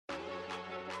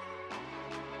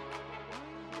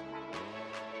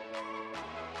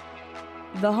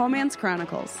The Homance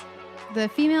Chronicles. The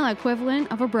female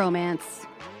equivalent of a bromance.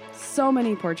 So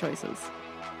many poor choices.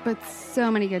 But so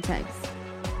many good times.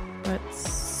 But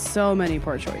so many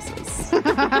poor choices. No.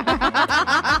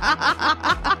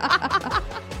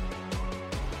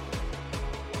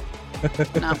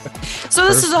 So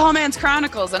this is the Homance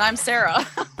Chronicles, and I'm Sarah.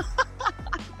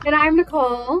 And I'm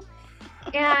Nicole.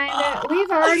 And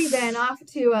we've already been off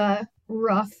to a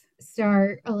rough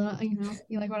start. A little,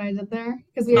 you like what I did there?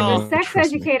 Because we have a sex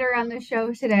educator on the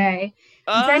show today.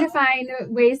 I'm trying to find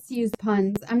ways to use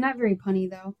puns. I'm not very punny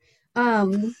though.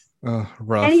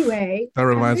 Rough. Anyway, that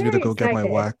reminds me to go get my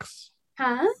wax.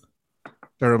 Huh?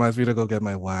 That reminds me to go get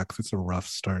my wax. It's a rough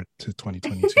start to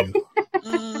 2022.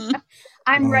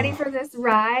 I'm ready for this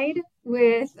ride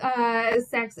with a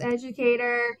sex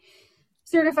educator,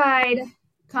 certified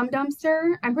cum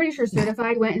dumpster. I'm pretty sure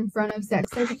certified went in front of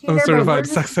sex educator. I'm certified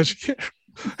sex educator.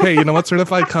 Hey, you know what?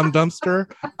 Certified cum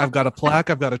dumpster. I've got a plaque.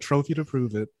 I've got a trophy to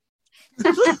prove it.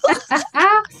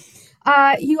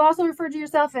 You also referred to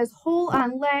yourself as whole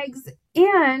on legs,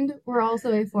 and we're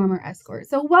also a former escort.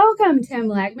 So welcome, Tim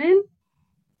Lagman.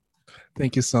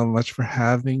 Thank you so much for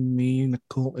having me,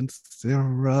 Nicole and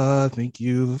Sarah. Thank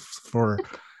you for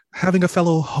having a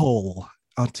fellow whole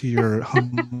onto your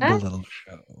humble little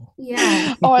show.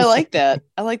 Yeah. Oh, I like that.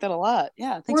 I like that a lot.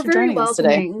 Yeah, thanks for joining us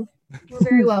today. We're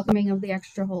very welcoming of the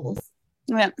extra holes.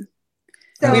 Yeah.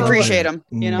 So, we appreciate them,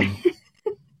 you know.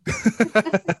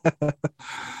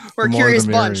 We're a curious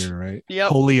bunch, right? Yep.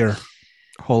 Holier.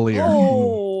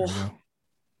 Oh,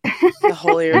 the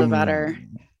holier the better.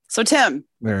 So Tim,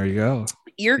 there you go.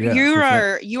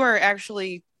 You are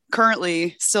actually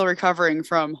currently still recovering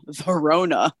from the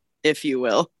Rona, if you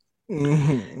will.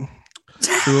 Mm-hmm.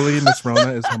 Truly, Miss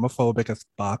Rona is homophobic as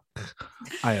fuck.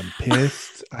 I am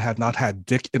pissed. I have not had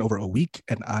dick in over a week,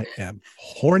 and I am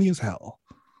horny as hell.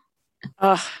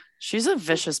 She's a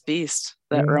vicious beast,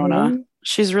 that Rona.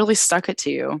 She's really stuck it to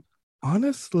you.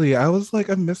 Honestly, I was like,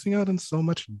 I'm missing out on so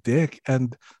much dick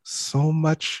and so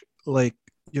much,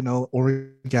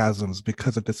 orgasms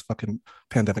because of this fucking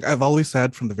pandemic. I've always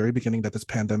said from the very beginning that this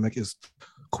pandemic is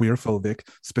queer-phobic,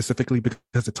 specifically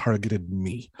because it targeted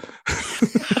me.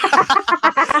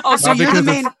 Oh, so you're the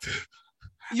main...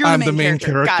 I'm the main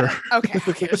character. Okay. I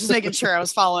was just making sure I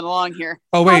was following along here.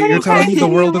 Oh, wait, you're telling me the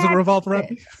world doesn't revolve around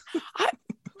me? Who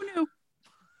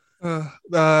knew?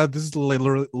 This is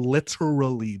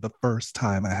literally the first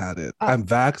time I had it. I'm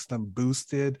vaxxed, I'm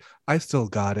boosted. I still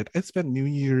got it. I spent New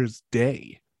Year's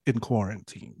Day in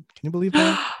quarantine. Can you believe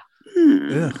that?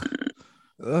 I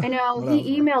know. Whatever.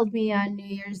 He emailed me on New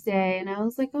Year's Day, and I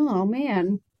was like, oh,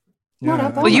 man. What a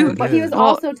bummer. Well, but he was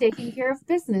also taking care of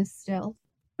business still.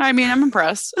 I mean, I'm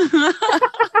impressed.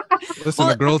 Listen,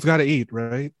 the girl's got to eat,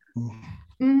 right?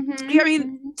 Mm-hmm. Yeah, I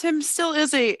mean, Tim still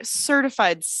is a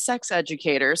certified sex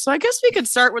educator, so I guess we could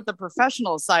start with the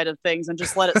professional side of things and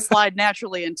just let it slide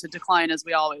naturally into decline as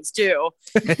we always do.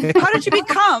 How did you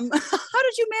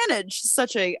manage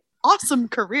such a awesome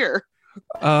career?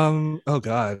 Oh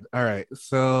God. All right.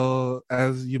 So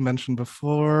as you mentioned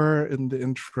before in the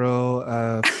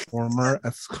intro, former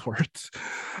escort.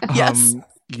 Yes.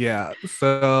 Yeah.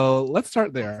 So let's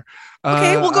start there.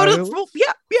 Okay, we'll go to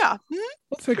yeah.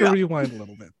 Let's take a rewind a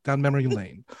little bit down memory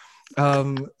lane.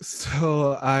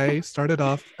 So I started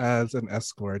off as an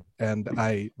escort, and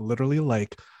I literally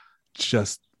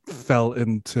just fell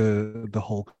into the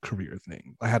whole career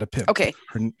thing. I had a pimp. Okay.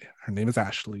 Her name is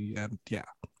Ashley, and yeah.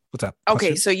 What's up?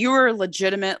 Okay, so you were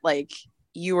legitimate,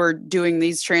 you were doing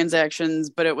these transactions,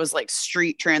 but it was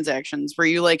street transactions. Were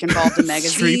you involved in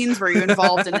magazines? Were you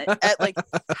involved in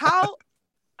how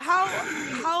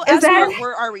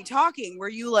escort are we talking? Were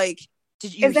you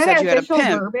did you said you had a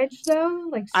pimp? Verbiage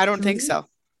though? I don't think so.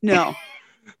 No.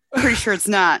 Pretty sure it's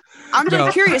not. I'm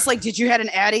just curious, did you had an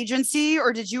ad agency,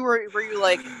 or did you were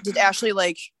you did Ashley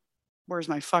where's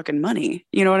my fucking money?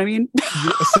 You know what I mean?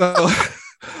 So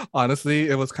honestly,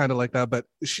 it was kind of like that, but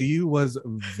she was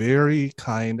very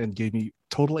kind and gave me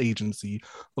total agency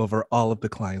over all of the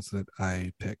clients that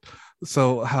I picked.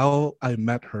 So how I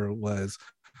met her was,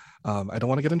 I don't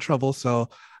want to get in trouble, so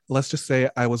let's just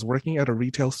say I was working at a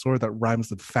retail store that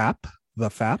rhymes with FAP, the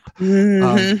FAP.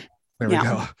 Mm-hmm. There we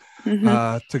go.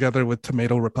 Mm-hmm. Together with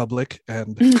Tomato Republic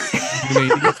and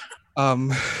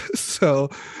so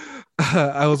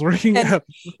I was working at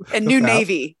New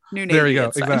Navy. There you go.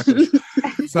 Exactly.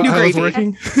 So I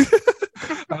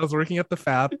was working at the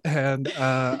Fab, and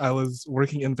I was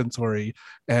working inventory,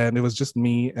 and it was just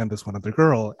me and this one other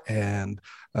girl. And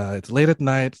it's late at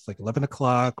night. It's 11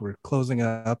 o'clock. We're closing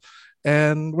up,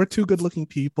 and we're two good-looking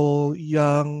people,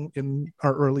 young in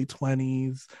our early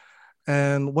 20s.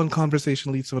 And one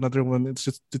conversation leads to another one. It's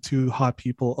just the two hot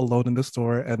people alone in the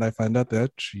store, and I find out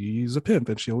that she's a pimp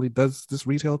and she only does this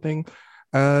retail thing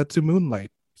to moonlight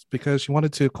because she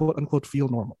wanted to quote unquote feel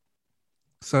normal.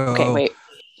 Okay, So wait.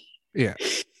 yeah,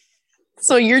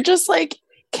 So you're just like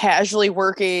casually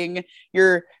working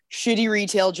your shitty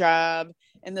retail job,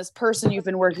 and this person you've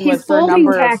been working He's with for a folding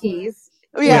number of khakis.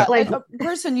 yeah, Like- a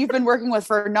person you've been working with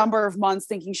for a number of months,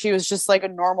 thinking she was just like a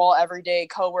normal everyday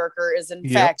coworker, is in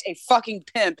fact a fucking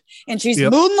pimp, and she's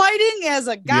moonlighting as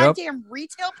a goddamn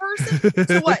retail person.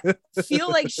 So what? Feel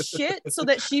like shit so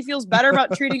that she feels better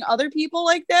about treating other people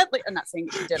like that? Like, I'm not saying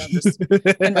that she did. I'm just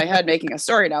in my head making a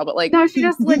story now, but like, no, she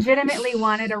just legitimately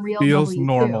wanted a real feels W2.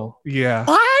 normal. Yeah,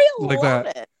 I like love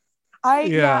that. it.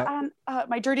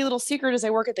 My dirty little secret is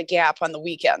I work at the Gap on the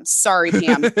weekends. Sorry,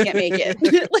 Pam, can't make it.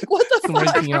 Like, what the Sorry,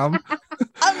 fuck? Pam.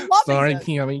 I'm loving Sorry, this.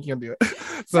 Pam, you can't do it.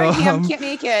 Sorry, Pam, can't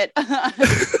make it.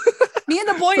 Me and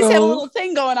the boys have a little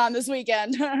thing going on this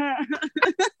weekend. there,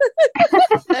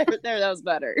 that was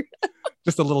better.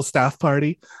 Just a little staff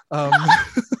party. That's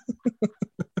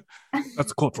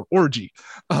a quote for orgy.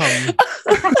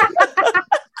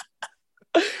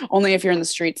 Only if you're in the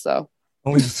streets, though.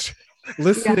 Only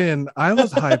listen, I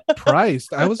was high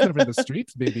priced. I was never in the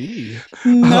streets, baby.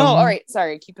 No, all right.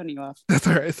 Sorry, keep cutting you off. That's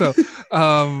all right. So,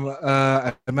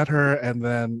 I met her, and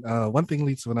then one thing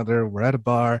leads to another. We're at a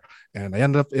bar, and I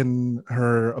end up in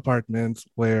her apartment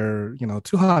where, you know,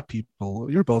 two hot people.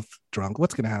 You're both drunk.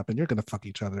 What's gonna happen? You're gonna fuck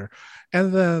each other,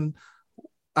 and then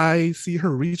I see her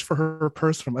reach for her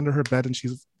purse from under her bed, and she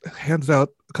hands out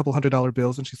a couple $100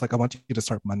 bills, and she's like, "I want you to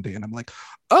start Monday," and I'm like,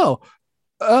 "Oh."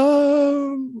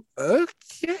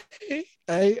 Okay.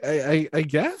 I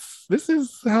guess this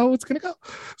is how it's gonna go.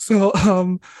 So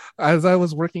as I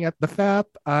was working at the FAP,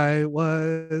 I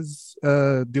was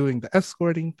doing the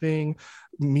escorting thing,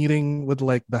 meeting with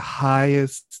like the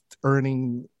highest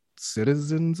earning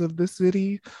citizens of the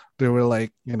city. There were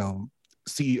like, you know,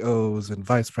 CEOs and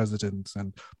vice presidents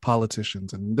and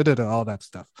politicians and all that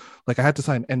stuff. Like I had to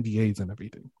sign NDAs and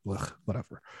everything. Ugh,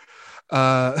 whatever.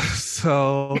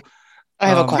 So I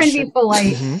have a question. Be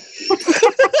polite.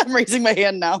 I'm raising my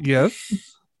hand now. Yes.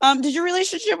 Did your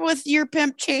relationship with your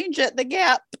pimp change at the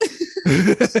Gap?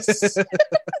 Make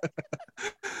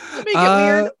it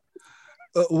weird.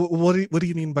 What do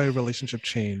you mean by relationship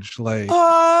change? Like,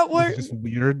 was it just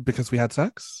weird because we had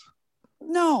sex?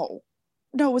 No.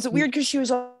 Was it weird because she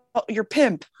was your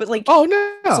pimp? But like, oh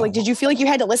no. So like, did you feel like you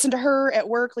had to listen to her at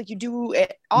work like you do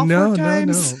at off work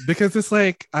times? No, because it's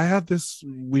like I have this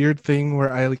weird thing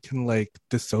where I can like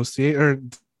dissociate or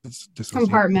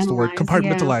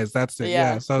compartmentalize. Yeah. That's it.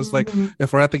 Yeah. So I was like,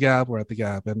 if we're at the Gap, we're at the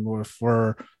Gap, and if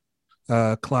we're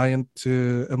client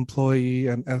to employee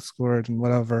and escort and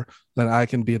whatever, then I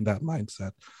can be in that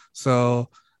mindset. So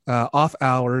off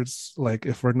hours, like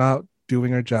if we're not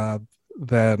doing our job,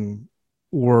 then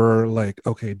we're like,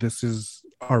 okay, this is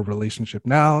our relationship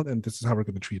now, and this is how we're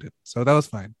going to treat it. So that was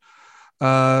fine.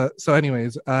 So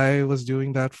anyways, I was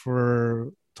doing that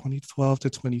for 2012 to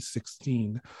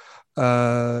 2016.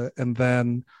 And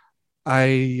then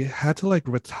I had to like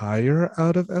retire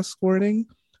out of escorting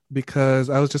because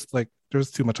I was just like, there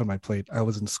was too much on my plate. I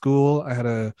was in school. I had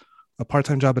a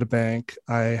part-time job at a bank.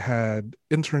 I had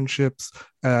internships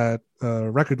at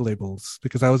record labels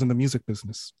because I was in the music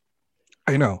business.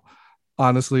 I know,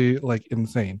 honestly, like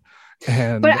insane.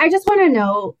 And but I just want to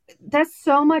know, that's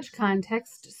so much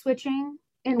context switching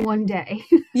in one day.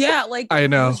 Yeah, like I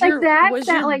know. Was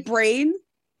your like brain?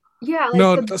 Yeah. Like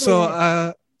no.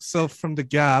 So from the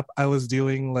Gap, I was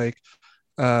doing like,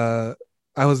 I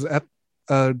was at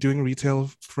doing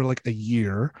retail for like a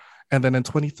year, and then in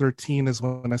 2013 is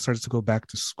when I started to go back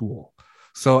to school.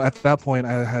 So at that point,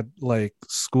 I had like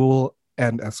school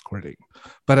and escorting.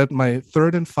 But at my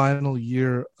third and final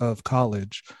year of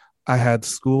college, I had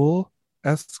school,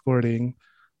 escorting,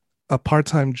 a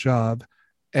part-time job,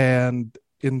 and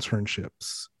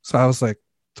internships. So I was like,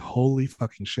 holy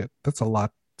fucking shit, that's a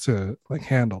lot to like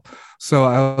handle. So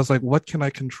I was like, what can I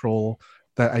control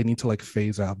that I need to like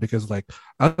phase out? Because like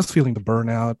I was feeling the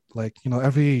burnout. Like, you know,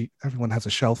 everyone has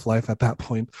a shelf life at that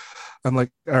point. I'm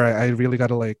like, all right, I really got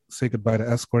to like say goodbye to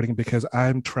escorting because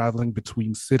I'm traveling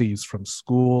between cities from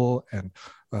school and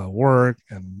work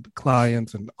and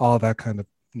clients and all that kind of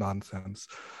nonsense.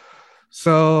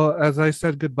 So as I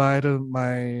said goodbye to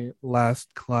my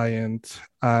last client,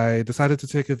 I decided to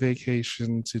take a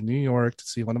vacation to New York to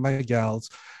see one of my gals,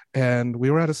 and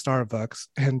we were at a Starbucks,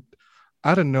 and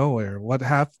out of nowhere, what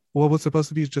was supposed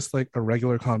to be just like a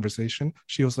regular conversation,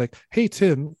 she was like, "Hey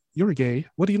Tim, you're gay.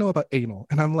 What do you know about anal?"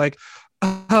 And I'm like,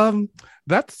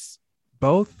 that's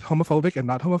both homophobic and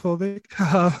not homophobic.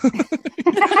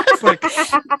 It's like,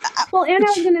 Well, and I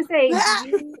was gonna say,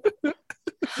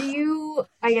 do you,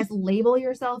 I guess, label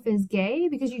yourself as gay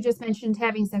because you just mentioned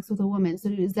having sex with a woman? So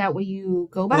is that what you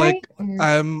go by? like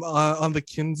I'm on the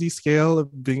Kinsey scale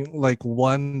of being like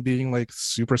 1 being like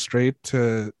super straight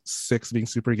to 6 being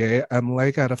super gay. I'm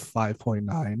like at a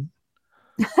 5.9.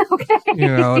 Okay.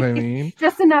 You know what I mean?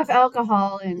 Just enough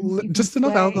alcohol and Just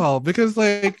enough alcohol, because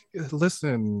like,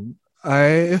 listen,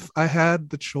 if I had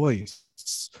the choice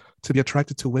to be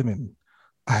attracted to women,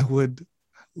 I would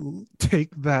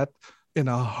take that in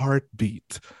a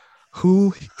heartbeat.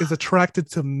 Who is attracted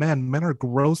to men? Men are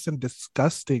gross and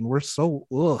disgusting. We're so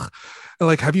ugh.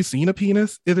 Like, have you seen a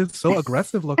penis? It is so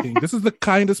aggressive looking. This is the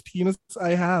kindest penis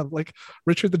I have. Like,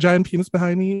 Richard, the giant penis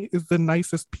behind me, is the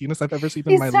nicest penis I've ever seen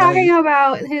in my life. He's talking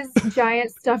about his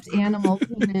giant stuffed animal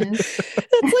penis.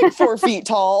 It's like 4 feet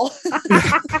tall.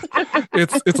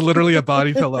 It's literally a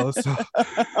body pillow. So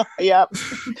Yep.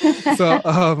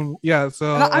 so yeah.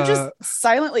 So And I'm just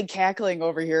silently cackling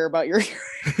over here about your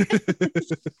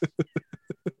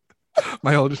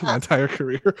my entire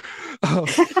career.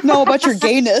 no, about your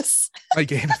gayness. My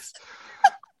gayness.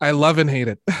 I love and hate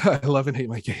it. I love and hate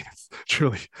my gayness,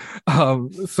 truly.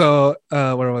 So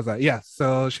where was I? Yeah.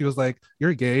 So she was like,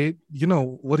 "You're gay. You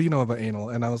know, what do you know about anal?"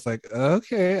 And I was like,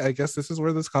 "Okay, I guess this is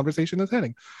where this conversation is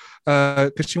heading."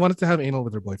 Because she wanted to have anal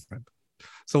with her boyfriend.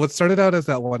 So what started out as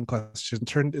that one question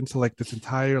turned into like this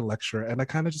entire lecture, and I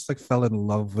kind of just like fell in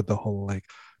love with the whole like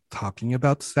talking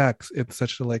about sex in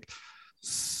such a like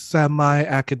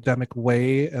semi-academic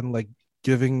way and like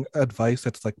giving advice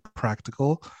that's like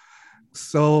practical.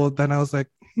 So then I was like,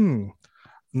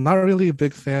 not really a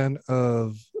big fan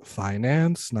of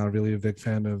finance, not really a big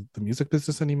fan of the music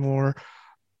business anymore.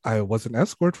 I was an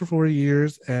escort for 4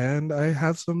 years and I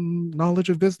have some knowledge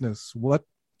of business. What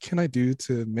can I do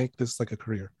to make this like a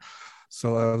career?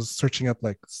 So I was searching up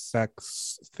like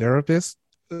sex therapist.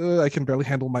 I can barely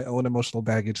handle my own emotional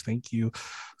baggage. Thank you,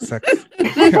 sex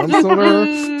counselor.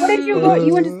 What did you go?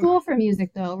 You went to school for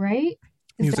music, though, right?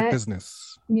 Music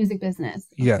business. Music business.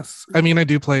 Yes. I mean, I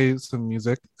do play some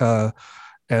music.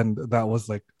 And that was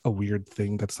like a weird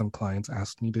thing that some clients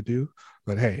asked me to do.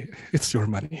 But hey, it's your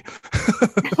money.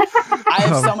 I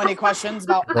have so many questions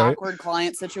about right? awkward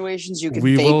client situations you can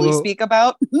vaguely speak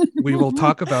about. We will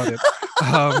talk about it.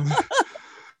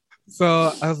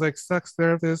 So I was like, sex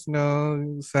therapist,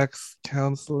 no. Sex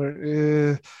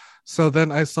counselor. So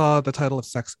then I saw the title of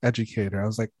sex educator. I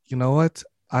was like, you know what?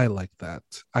 I like that.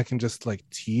 I can just like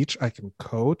teach, I can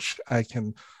coach, I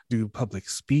can do public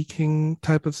speaking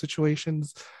type of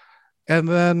situations. And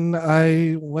then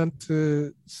I went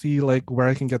to see like where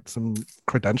I can get some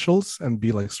credentials and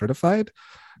be like certified,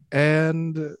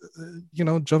 and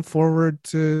jump forward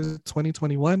to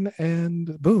 2021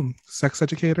 and boom, sex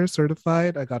educator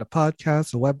certified. I got a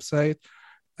podcast, a website,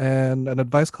 and an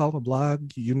advice column, a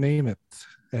blog, you name it.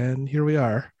 And here we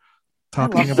are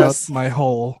talking about my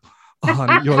hole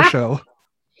on your show.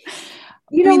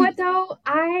 You know what though?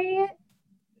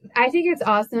 I think it's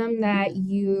awesome that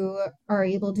you are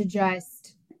able to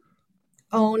just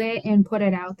own it and put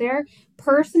it out there.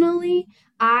 Personally,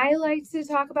 I like to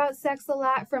talk about sex a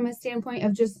lot from a standpoint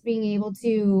of just being able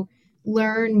to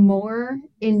learn more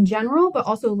in general, but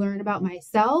also learn about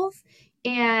myself.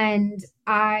 And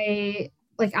I'll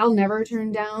never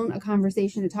turn down a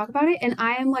conversation to talk about it. And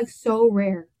I am like so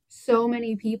rare. So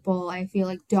many people I feel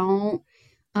like don't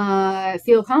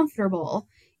feel comfortable.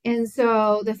 And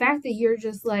so the fact that you're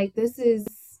just like, this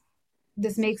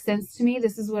makes sense to me,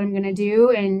 this is what I'm going to do,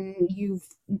 and you've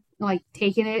like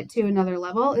taken it to another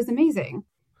level is amazing.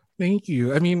 Thank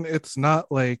you. I mean, it's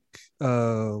not like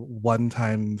a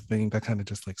one-time thing that kind of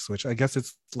just like switch. I guess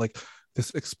it's like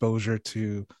this exposure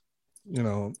to,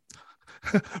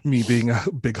 me being a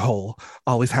big hole,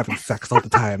 always having sex all the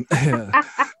time.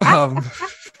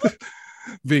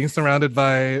 Being surrounded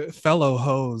by fellow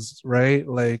hoes, right?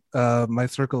 Like my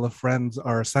circle of friends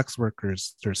are sex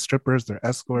workers, they're strippers, they're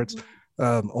escorts,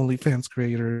 OnlyFans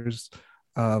creators.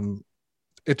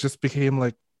 It just became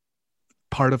like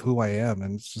part of who I am,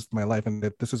 and it's just my life, and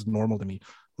this is normal to me.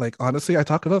 Like honestly, I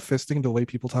talk about fisting the way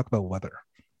people talk about weather.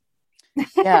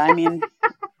 Yeah, I mean,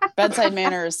 bedside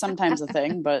manner is sometimes a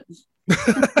thing, but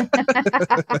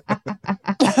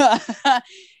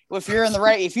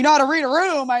if you know how to read a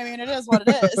room, I mean, it is what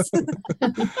it is.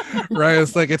 Right.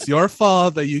 It's like, it's your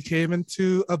fault that you came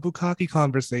into a bukkake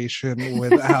conversation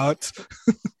without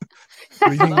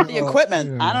the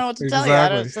equipment. Yeah, I don't know what to tell you.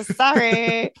 I'm just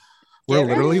sorry. We're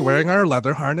literally wearing our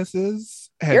leather harnesses.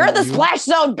 You're in the splash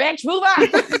zone, bitch. Move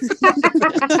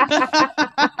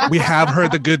on. We have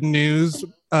heard the good news.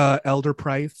 Elder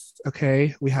Price.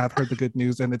 Okay, we have heard the good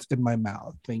news, and it's in my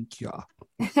mouth. Thank you.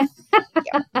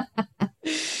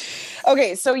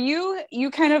 Okay, so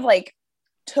you kind of like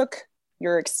took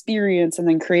your experience and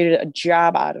then created a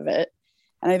job out of it.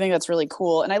 And I think that's really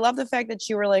cool. And I love the fact that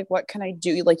you were like, what can I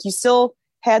do? Like, you still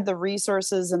had the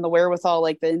resources and the wherewithal.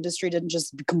 Like, the industry didn't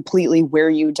just completely wear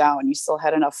you down. You still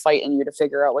had enough fight in you to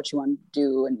figure out what you want to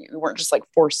do. And you weren't just like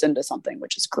forced into something,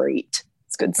 which is great.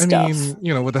 It's good stuff. I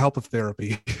mean, with the help of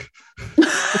therapy.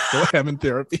 Still am in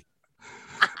therapy.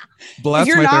 Bless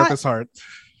my therapist's heart.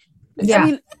 Yeah. I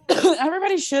mean,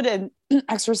 everybody should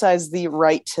exercise the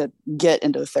right to get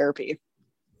into therapy.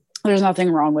 There's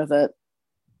nothing wrong with it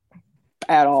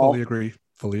at all. Fully agree.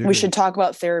 We should talk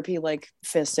about therapy like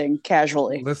fisting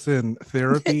casually. Listen,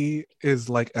 therapy is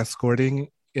like escorting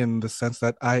in the sense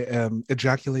that I am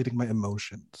ejaculating my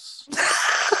emotions.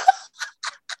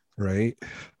 Right?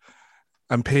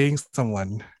 I'm paying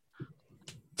someone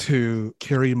to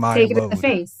carry my take load. It in the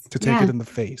face. To take it in the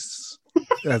face,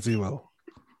 as you will.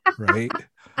 Right?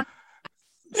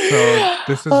 So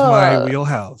this is my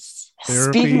wheelhouse.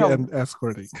 Therapy and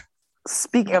escorting.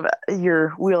 Speaking of your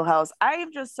wheelhouse, I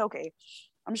am just okay.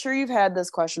 I'm sure you've had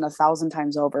this question 1,000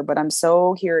 times over, but I'm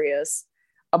so curious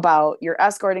about your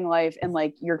escorting life and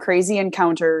like your crazy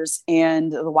encounters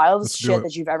and the wildest shit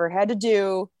that you've ever had to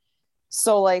do.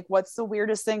 So like, what's the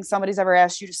weirdest thing somebody's ever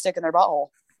asked you to stick in their butthole?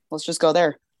 Let's just go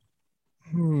there.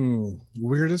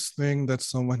 Weirdest thing that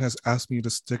someone has asked me to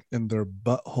stick in their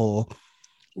butthole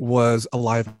was a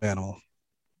live animal.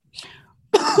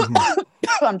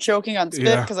 I'm choking on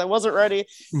spit because I wasn't ready.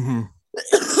 A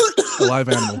live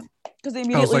animal. Because they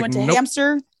immediately went to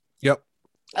hamster. Yep.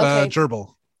 Okay.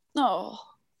 Gerbil. Oh,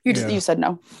 you said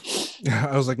no.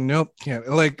 I was like, nope, can't.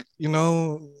 Like,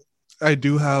 I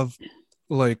do have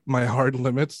like my hard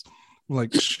limits.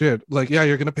 Like, shit. Like, yeah,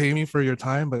 you're gonna pay me for your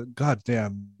time, but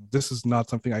goddamn, this is not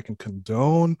something I can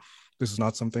condone. This is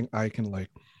not something I can like.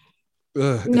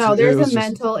 No, there's a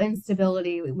mental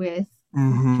instability with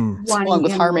along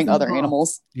with harming other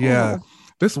animals. Yeah.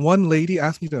 This one lady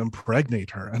asked me to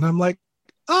impregnate her, and I'm like,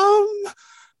 what?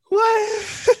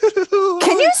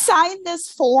 Can you sign this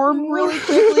form really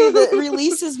quickly that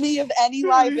releases me of any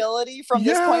liability from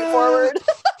this point forward?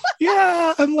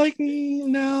 Yeah, I'm like,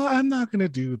 no, I'm not gonna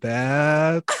do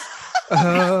that.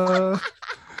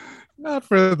 Not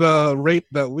for the rate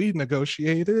that we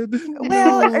negotiated.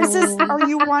 Well, are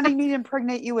you wanting me to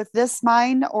impregnate you with this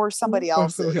mine or somebody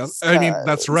else's? I mean,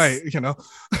 that's right.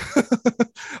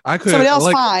 I could. Somebody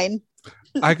else, fine.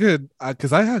 I could,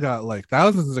 because I had got like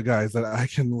thousands of guys that I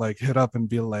can like hit up and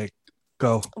be like,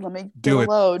 go. Let me get a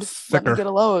load. Let me get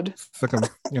a load. Sick them,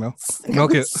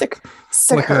 milk it.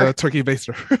 Like a turkey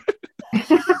baster.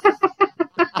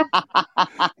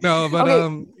 No,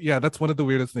 but yeah, that's one of the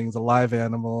weirdest things. A live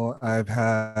animal. I've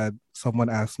had someone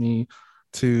ask me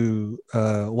to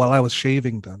while I was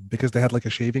shaving them, because they had like a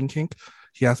shaving kink,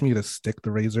 he asked me to stick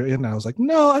the razor in, and I was like,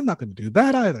 no, I'm not going to do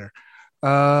that either.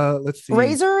 Let's see.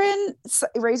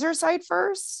 Razor side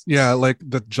first? Yeah, like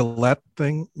the Gillette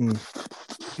thing.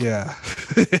 Yeah.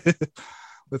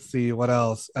 Let's see, what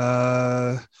else?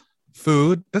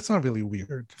 Food. That's not really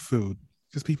weird. Food.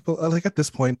 Because people like at this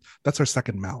point, that's our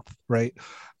second mouth, right?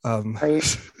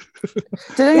 Right.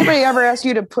 Did anybody ever ask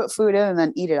you to put food in and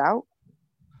then eat it out?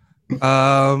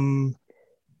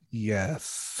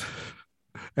 Yes.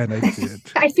 And I did.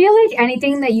 I feel like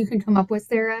anything that you can come up with,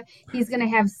 Sarah, he's going to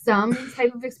have some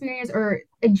type of experience or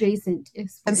adjacent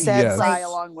experience. And sad sigh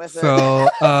along with it. So,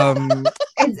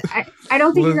 I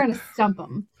don't think you're going to stump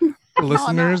him.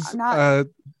 Listeners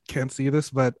can't see this,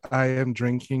 but I am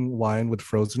drinking wine with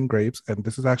frozen grapes. And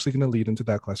this is actually going to lead into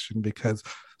that question, because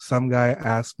some guy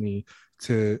asked me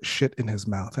to shit in his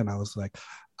mouth. And I was like,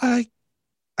 I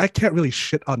can't really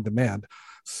shit on demand.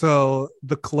 So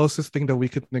the closest thing that we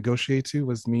could negotiate to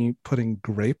was me putting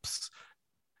grapes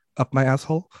up my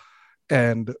asshole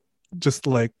and just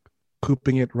like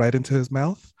pooping it right into his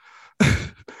mouth.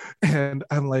 And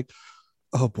I'm like,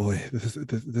 oh boy, this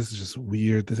is just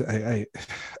weird. There's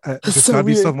gotta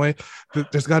be some way.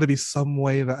 There's got to be some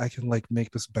way that I can like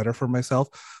make this better for myself.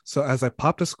 So as I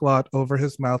popped a squat over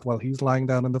his mouth while he's lying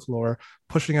down on the floor,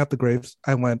 pushing out the grapes,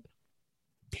 I went,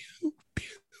 pew,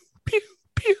 pew, pew,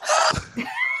 pew.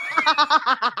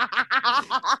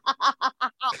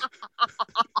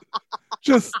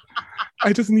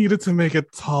 I just needed to make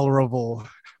it tolerable.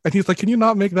 And he's like, can you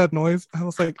not make that noise? I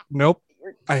was like, nope,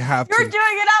 I have to. You're doing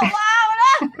it out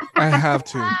loud. I have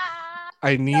to.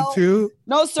 I need to.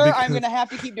 No, sir, I'm going to have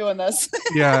to keep doing this.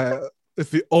 Yeah,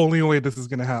 it's the only way this is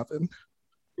going to happen.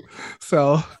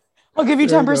 So I'll give you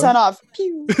There 10% go. off.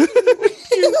 Pew.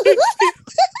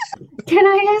 Can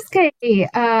I ask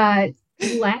a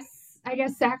less, I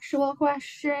guess, sexual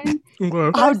question?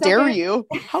 Well, How For a dare second? you?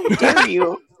 How dare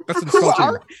you? that's Who insulting.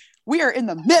 are we? Are in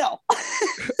the middle.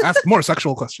 Ask more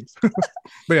sexual questions.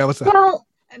 But yeah, what's that? Well,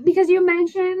 because you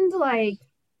mentioned like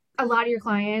a lot of your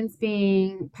clients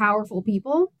being powerful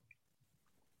people.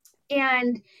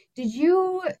 And did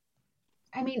you,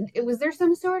 I mean, was there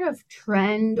some sort of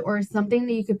trend or something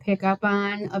that you could pick up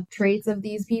on of traits of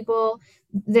these people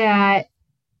that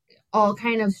all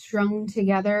kind of strung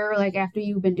together, like after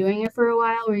you've been doing it for a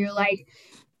while, where you're like,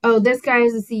 oh, this guy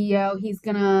is a CEO, he's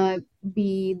gonna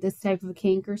be this type of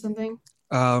kink or something?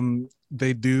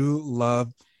 They do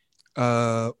love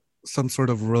some sort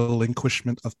of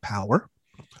relinquishment of power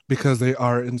because they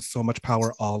are in so much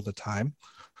power all the time.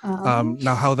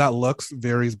 Now, how that looks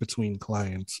varies between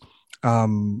clients.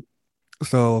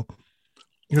 So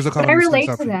here's a But I common relate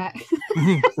to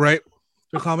misconception. that. Right?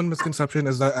 The common misconception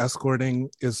is that escorting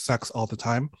is sex all the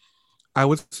time. I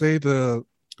would say the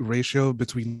ratio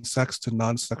between sex to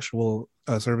non-sexual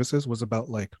services was about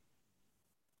like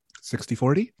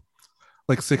 60-40,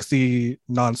 like 60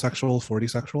 non-sexual, 40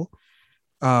 sexual.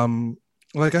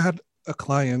 Like I had a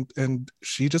client and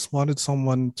she just wanted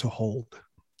someone to hold.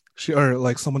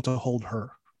 Like someone to hold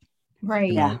her. Right.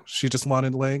 You know, she just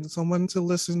wanted like someone to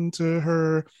listen to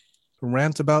her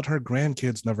rant about her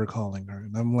grandkids never calling her.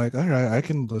 And I'm like, all right, I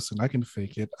can listen, I can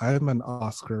fake it. I'm an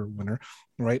Oscar winner,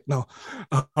 right? No.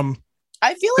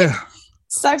 I feel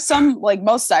like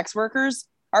most sex workers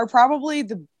are probably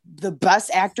the best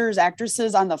actors,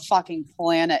 actresses on the fucking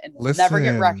planet and will never get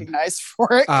Listen, recognized for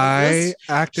it. I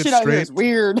acted Shit out here straight. is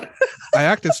weird. I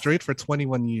acted straight for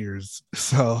 21 years.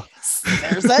 So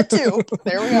there's that too.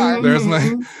 There we are.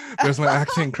 there's my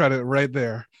acting credit right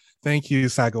there. Thank you,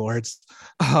 SAG Awards.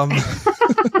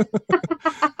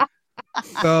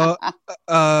 So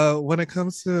when it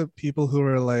comes to people who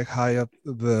are like high up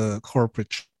the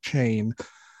corporate chain,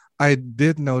 I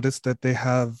did notice that they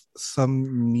have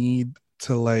some need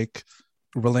to like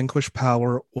relinquish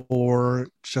power or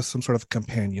just some sort of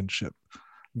companionship,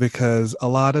 because a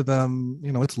lot of them,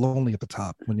 you know, it's lonely at the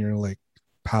top when you're like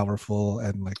powerful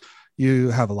and like you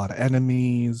have a lot of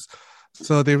enemies.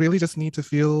 So they really just need to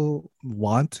feel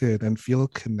wanted and feel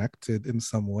connected in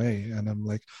some way. And I'm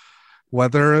like,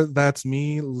 whether that's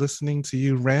me listening to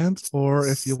you rant or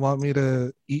if you want me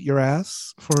to eat your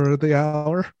ass for the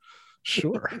hour,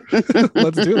 sure.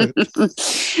 Let's do it.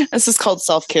 This is called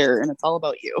self-care and it's all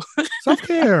about you.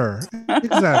 Self-care.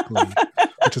 Exactly.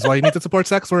 Which is why you need to support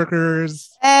sex workers.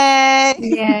 Hey.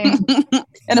 Yay.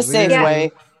 In a safe Yeah.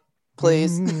 way,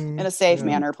 please. Mm, In a safe yeah.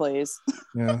 manner, please.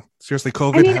 Yeah. Seriously,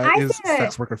 COVID I is think that-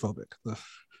 sex worker phobic. Ugh.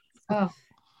 Oh,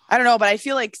 I don't know, but I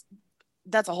feel like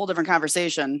that's a whole different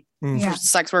conversation Mm. yeah. for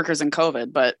sex workers and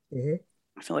COVID, but Mhm.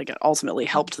 I feel like it ultimately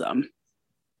helped them.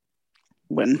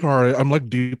 When Sorry, I'm like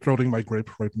deep throating my grape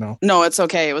right now. no, it's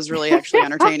okay. It was really actually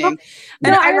entertaining. No,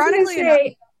 And I was ironically gonna enough,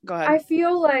 say, go ahead. I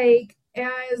feel like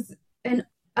as an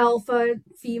alpha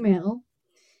female,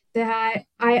 that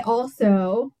I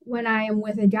also, when I am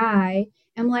with a guy,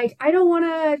 am like, I don't want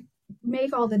to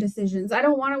make all the decisions. I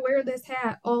don't want to wear this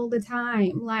hat all the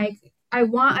time. Like, I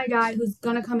want a guy who's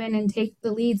going to come in and take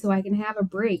the lead so I can have a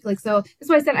break. Like, so that's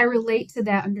why I said I relate to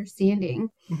that understanding.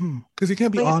 Because you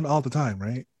can't be Like- on all the time,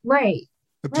 right? Right.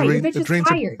 It, Right, your bitch it is drains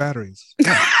your tired. batteries.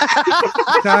 Yeah.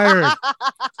 Tired.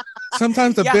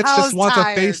 Sometimes the Yeah, bitch just how's wants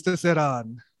tired? a face to sit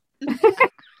on.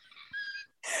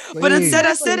 But instead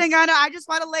of Exactly. sitting on it, I just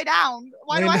want to lay down.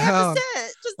 Why do Lay I have down. to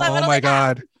sit? Just let me Oh lay my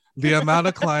down. god. The amount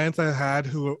of clients I had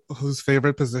whose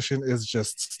favorite position is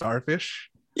just starfish.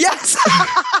 Yes.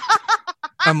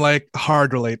 I'm like,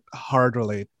 hard relate.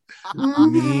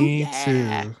 Mhm. Me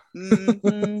Yeah. too.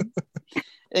 Mhm.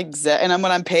 Exactly. And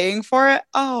when I'm paying for it,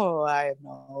 oh, I have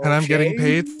no. And I'm getting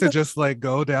paid shame. to just like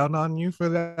go down on you for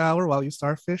the hour while you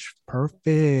starfish.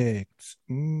 Perfect.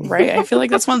 Right. I feel like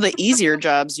that's one of the easier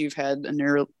jobs you've had in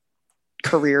your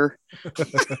career.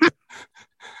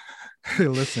 Hey,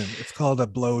 listen, it's called a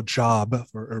blow job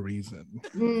for a reason.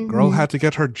 Mhm. Girl had to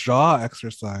get her jaw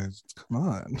exercised. Come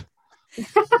on.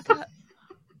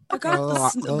 I got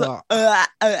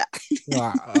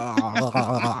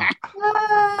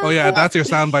Oh yeah, that's your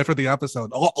soundbite for the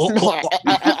episode. All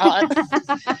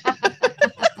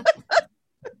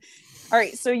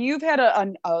right, so you've had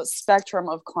a spectrum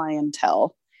of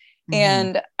clientele,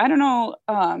 and I don't know.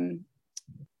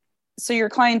 So your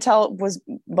clientele was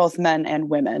both men and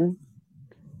women.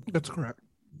 That's correct.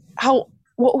 Who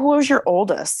was your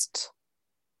oldest?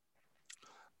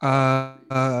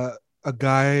 A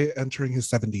guy entering his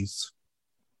 70s.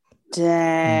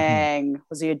 Dang,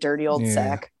 was he a dirty old Yeah.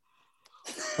 sack?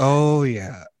 Oh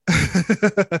yeah.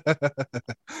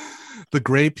 The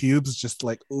gray pubes just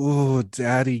like, ooh,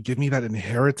 daddy, give me that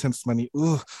inheritance money.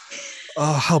 Ooh.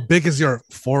 Oh, how big is your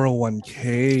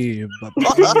 401k?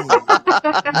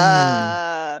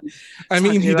 I Talk to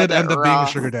mean, me he about did that end up being a raw.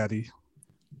 sugar daddy.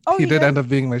 Oh, He he did did? end up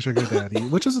being my sugar daddy,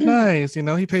 which is nice. You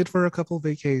know, he paid for a couple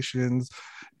vacations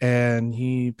and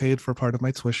he paid for part of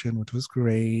my tuition, which was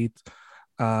great.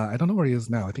 I don't know where he is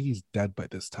now. I think he's dead by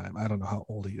this time. I don't know how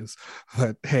old he is,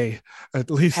 but hey, at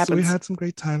least we Happens. had some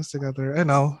great times together. I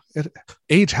know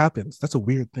age happens. That's a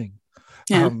weird thing.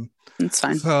 Yeah, Um, it's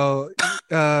fine. so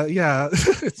yeah,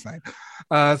 it's fine.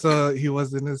 So he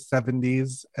was in his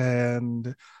 70s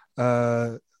and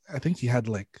I think he had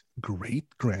like great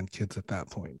grandkids at that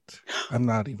point. I'm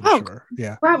not even sure.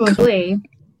 Yeah. Probably.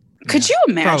 Could you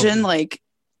imagine probably. like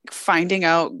finding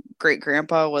out great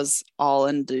grandpa was all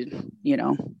into,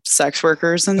 sex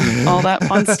workers and all that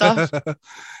fun stuff?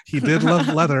 He did love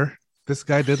leather. This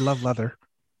guy did love leather.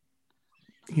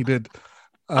 He did.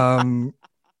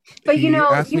 But He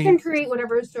asked you me. can create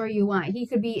whatever story you want. He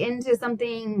could be into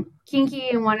something kinky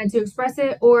and wanted to express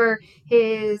it, or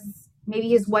maybe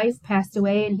his wife passed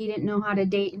away and he didn't know how to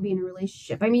date and be in a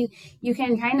relationship. I mean, you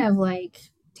can kind of like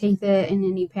take it in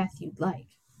any path you'd like.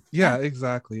 Yeah,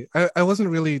 exactly. I wasn't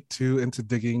really too into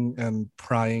digging and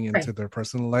prying into Right. their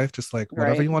personal life. Just like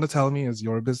whatever Right. you want to tell me is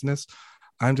your business.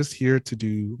 I'm just here to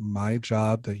do my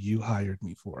job that you hired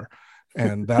me for.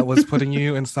 And that was putting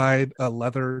you inside a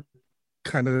leather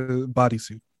kind of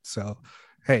bodysuit. So,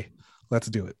 hey, let's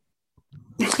do it.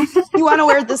 You want to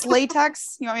wear this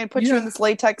latex? You want me to put you in Yeah. this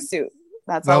latex suit?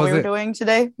 That's That all was we were it. doing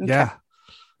today? Okay. Yeah.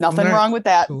 Nothing Right. wrong with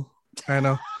that. Cool. I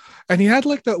know. And he had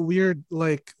like that weird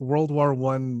like World War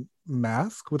One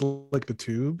mask with like the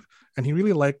tube, and he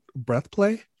really liked breath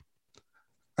play.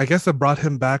 I guess it brought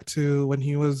him back to when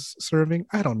he was serving.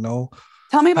 I don't know.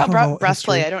 Tell me I about don't know breath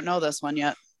play. history. I don't know this one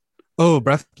yet. Oh,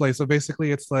 breath play. So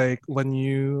basically it's like when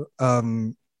you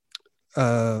what's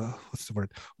the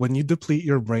word? When you deplete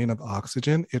your brain of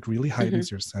oxygen, it really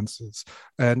heightens your senses.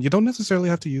 And you don't necessarily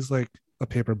have to use like a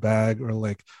paper bag or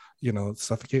like,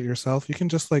 suffocate yourself. You can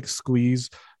just like squeeze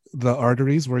the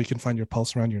arteries where you can find your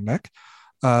pulse around your neck.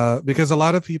 Because a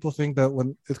lot of people think that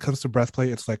when it comes to breath play,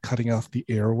 it's like cutting off the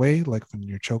airway, like when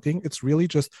you're choking. It's really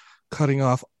just cutting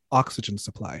off oxygen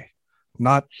supply,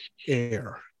 not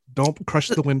air. Don't crush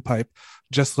the windpipe,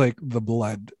 just like the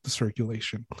blood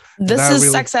circulation. This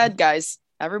is sex ed, guys.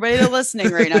 Everybody that's listening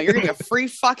right now, you're getting a free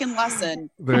fucking lesson.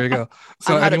 There you go.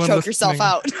 So on how to choke yourself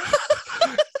out.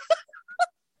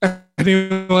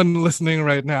 Anyone listening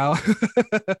right now,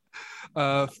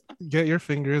 get your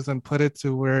fingers and put it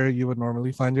to where you would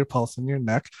normally find your pulse in your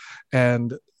neck,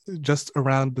 and just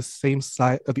around the same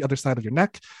side of the other side of your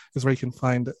neck is where you can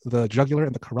find the jugular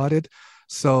and the carotid.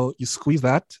 So you squeeze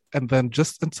that, and then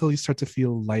just until you start to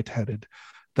feel lightheaded.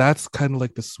 That's kind of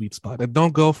like the sweet spot. And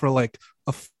don't go for like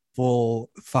a full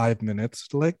 5 minutes.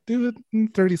 Like do it in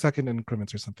 30-second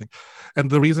increments or something. And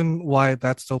the reason why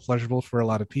that's so pleasurable for a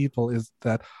lot of people is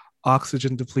that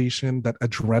oxygen depletion, that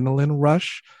adrenaline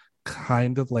rush,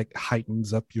 kind of like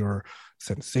heightens up your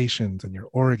sensations and your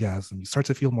orgasm. You start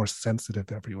to feel more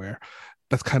sensitive everywhere.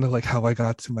 That's kind of like how I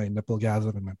got to my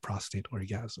nipplegasm and my prostate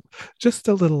orgasm. Just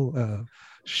a little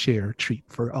share treat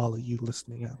for all of you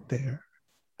listening out there.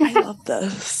 I love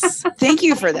this. Thank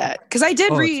you for that. Because I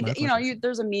did read, pleasure.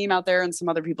 There's a meme out there and some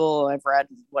other people I've read,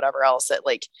 whatever else, that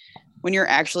like when you're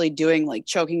actually doing like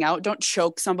choking out, don't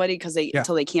choke somebody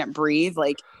until they can't breathe.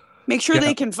 Like make sure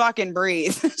they can fucking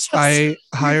breathe. I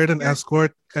hired an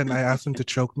escort and I asked him to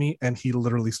choke me, and he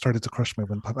literally started to crush my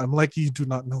windpipe. I'm like, you do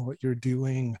not know what you're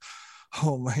doing.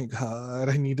 Oh my God,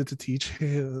 I needed to teach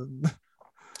him.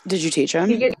 Did you teach him?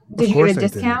 Did you get a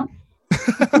discount?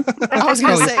 I was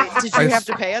going to say, did you have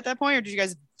to pay at that point, or did you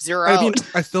guys zero out? I mean,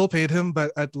 I still paid him,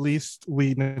 but at least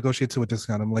we negotiated to a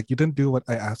discount. I'm like, you didn't do what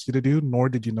I asked you to do, nor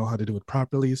did you know how to do it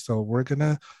properly. So we're going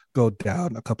to go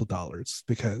down a couple dollars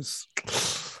because,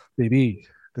 baby,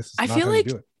 this is not how you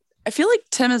do it. I feel like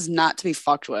Tim is not to be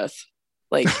fucked with.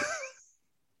 Like,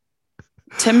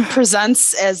 Tim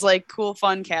presents as like cool,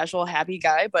 fun, casual, happy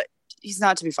guy, but he's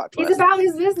not to be fucked with. He's about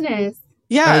his business.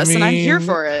 Yes, and I'm here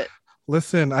for it.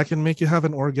 Listen, I can make you have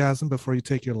an orgasm before you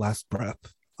take your last breath.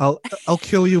 I'll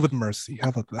kill you with mercy. How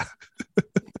about that?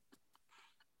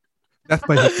 That's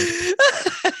my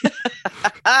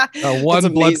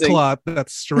one blood clot that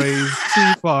strays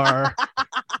too far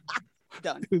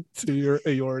done to your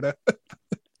aorta.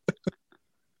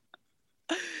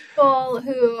 People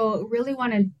who really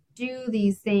want to do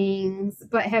these things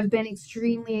but have been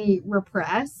extremely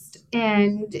repressed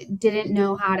and didn't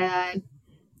know how to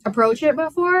approach it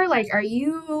before. Like, are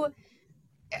you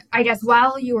I guess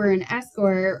while you were an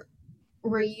escort,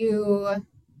 were you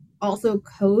also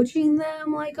coaching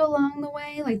them like along the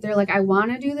way? Like they're like, I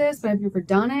want to do this, but I've never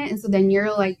done it. And so then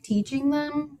you're like teaching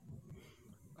them?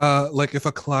 Like if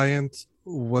a client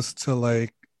was to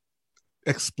like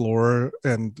explore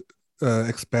and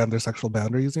expand their sexual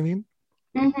boundaries, you mean?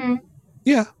 Mm-hmm.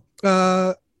 Yeah.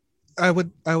 I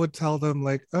would tell them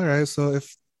like, all right, so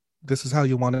if this is how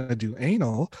you want to do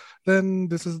anal, then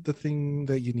this is the thing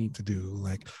that you need to do,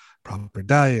 like proper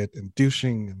diet and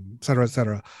douching and et cetera, et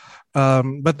cetera.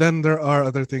 But then there are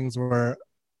other things where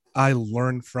I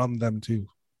learn from them too.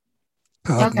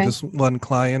 Okay. This one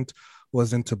client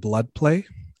was into blood play,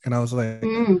 and I was like,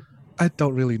 Mm. I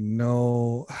don't really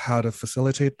know how to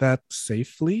facilitate that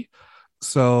safely.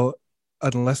 So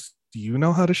unless you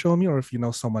know how to show me, or if you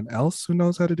know someone else who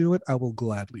knows how to do it, I will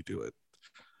gladly do it.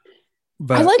 I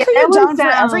But like how That you're would down for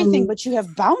sound- everything, but you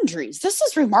have boundaries. This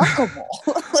is remarkable.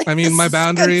 Like, I mean, this my is good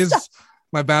boundaries, stuff.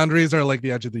 my boundaries are like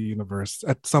the edge of the universe.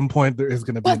 At some point, there is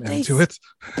going to be But an end to it.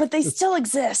 But they still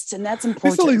exist, and that's They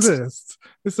important. still exist.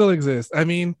 They still exist. I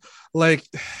mean, like,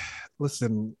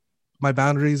 listen, my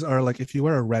boundaries are like if you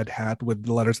wear a red hat with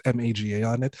the letters MAGA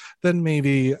on it, then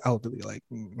maybe I'll be like,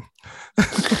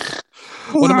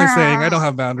 what am I saying? I don't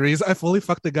have boundaries. I fully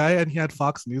fucked a guy and he had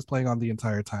Fox News playing on the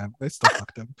entire time. I still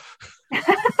fucked him.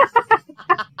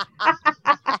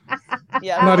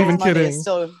 Yeah, Not even everybody's money is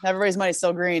kidding. Everybody's money is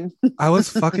still green. I was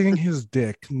fucking his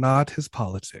dick, not his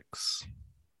politics.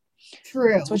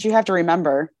 True. That's what you have to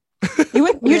remember.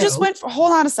 You just True.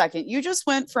 hold on a second. You just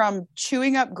went from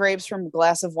chewing up grapes from a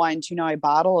glass of wine to now a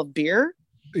bottle of beer.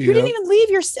 You didn't even leave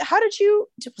your. How did you?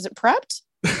 Was it prepped?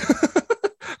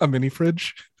 A mini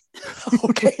fridge.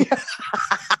 Okay.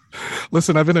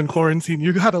 Listen, I've been in quarantine.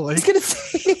 You gotta I was like. gonna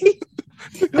say.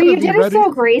 But you be did ready. it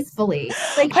so gracefully.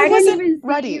 Like I I didn't wasn't even see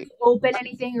ready. you open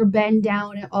anything or bend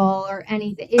down at all or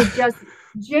anything. It just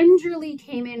gingerly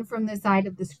came in from the side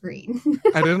of the screen.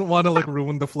 I didn't want to like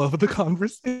ruin the flow of the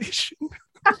conversation.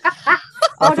 Oh,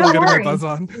 After don't getting my worry. buzz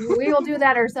on. We will do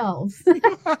that ourselves.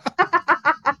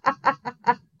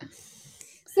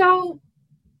 So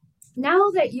now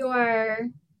that you're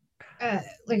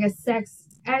like a sex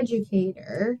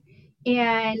educator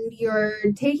and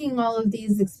you're taking all of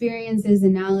these experiences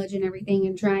and knowledge and everything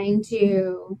and trying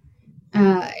to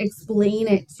explain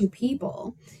it to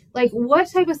people, like what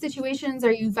type of situations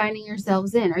are you finding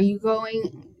yourselves in? Are you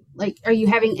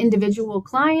having individual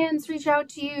clients reach out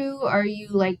to you? Are you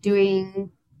like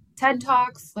doing TED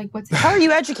Talks? Like what's How are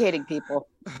you educating people?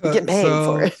 You get paid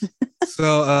for it.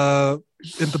 So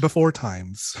in the before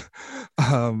times,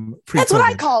 That's what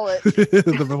I call it.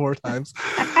 the before times,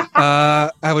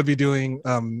 I would be doing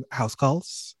house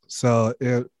calls. So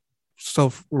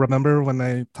remember when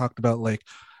I talked about like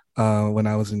when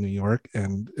I was in New York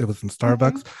and it was in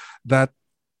Starbucks, that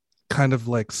kind of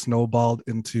like snowballed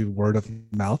into word of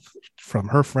mouth from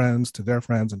her friends to their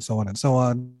friends and so on and so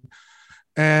on.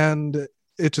 And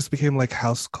it just became like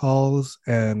house calls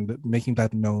and making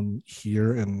that known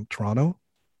here in Toronto.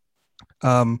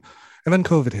 And then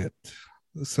COVID hit.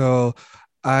 So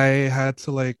I had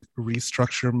to like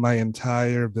restructure my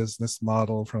entire business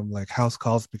model from like house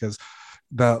calls because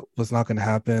that was not going to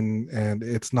happen and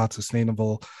it's not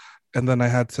sustainable. And then I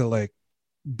had to like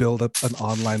build up an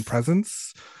online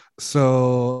presence.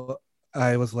 So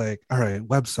I was like, all right,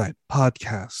 website,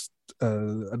 podcast,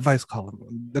 advice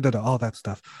column, all that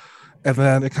stuff. And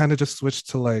then it kind of just switched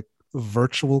to like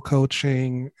virtual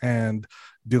coaching and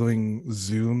doing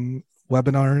Zoom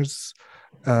webinars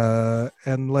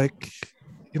and like,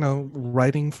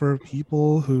 writing for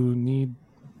people who need,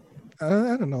 I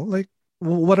don't know, like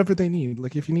whatever they need.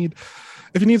 Like if you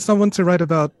need someone to write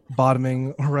about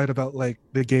bottoming or write about like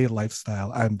the gay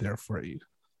lifestyle, I'm there for you.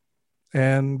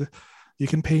 And you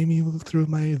can pay me through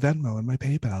my Venmo and my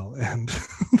PayPal and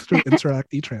through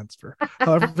Interact e-transfer,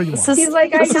 however you want. He's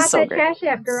like, I This is got so that great. Cash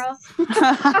App, girl.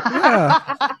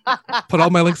 Yeah. Put all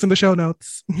my links in the show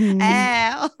notes.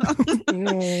 Ow.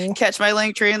 Mm. Catch my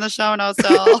link tree in the show notes,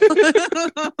 y'all.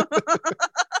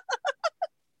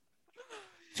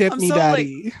 Tip I'm me, so,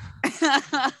 daddy.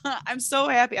 I'm so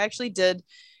happy. I actually did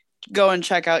go and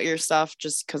check out your stuff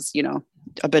just because,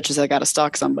 a bitch is I gotta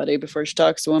stalk somebody before she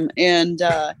talks to him. And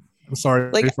I'm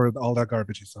sorry like- for all that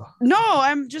garbage you saw. no,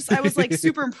 I was like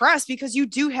super impressed because you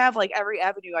do have like every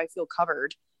avenue I feel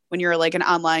covered when you're like an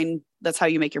online, that's how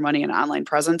you make your money, an online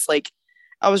presence. Like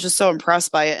I was just so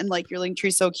impressed by it. And like your link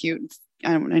tree's so cute.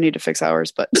 I need to fix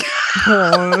ours, but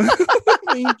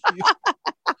Thank you.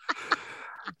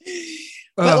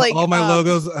 But, like, all my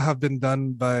logos have been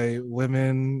done by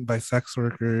women, by sex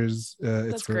workers.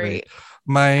 It's that's great. I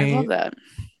My love that.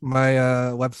 my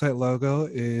website logo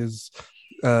is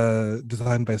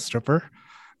designed by a stripper,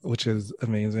 which is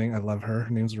amazing. I love her. Her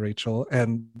name's Rachel.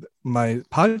 And my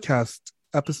podcast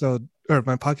episode or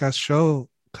my podcast show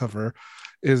cover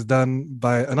is done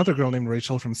by another girl named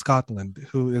Rachel from Scotland,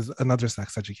 who is another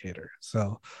sex educator.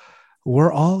 So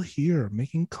we're all here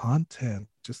making content,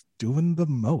 just doing the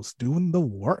most, doing the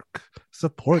work.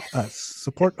 Support us,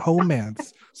 support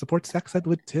Homance, support Sex Ed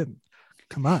with Tim.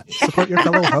 Come on, support your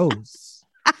fellow hoes.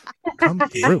 Come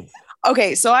through.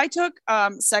 Okay, so I took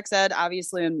sex ed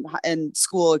obviously in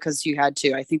school because you had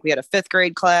to. I think we had a 5th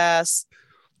grade class,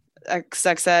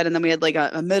 sex ed, and then we had like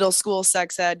a middle school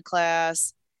sex ed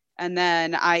class. And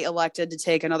then I elected to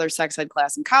take another sex ed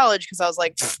class in college because I was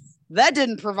like, that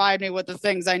didn't provide me with the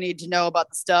things I need to know about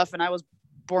the stuff. And I was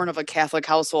born of a Catholic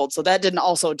household, so that didn't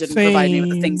provide me with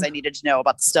the things I needed to know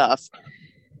about the stuff.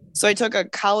 So I took a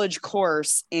college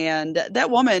course, and that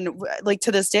woman, like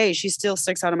to this day, she still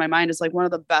sticks out in my mind as like one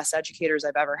of the best educators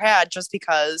I've ever had, just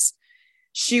because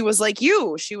she was like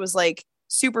you. She was like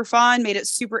super fun, made it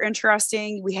super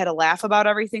interesting. We had a laugh about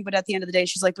everything, but at the end of the day,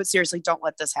 she's like, but seriously, don't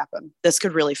let this happen. This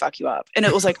could really fuck you up. And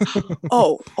it was like,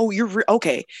 oh, you're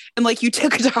okay. And like, you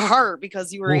took it to heart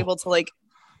because you were able to like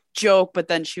joke, but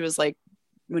then she was like,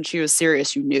 when she was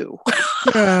serious, you knew.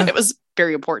 Yeah. It was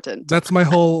very important. That's my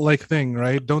whole like thing,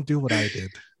 right? Don't do what I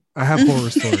did. I have horror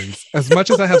stories. As much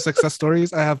as I have success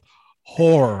stories, I have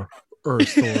horror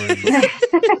stories.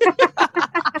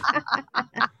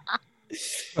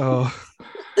 Oh,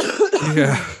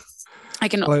 yeah. I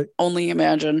can only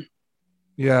imagine.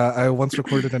 Yeah, I once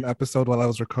recorded an episode while I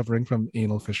was recovering from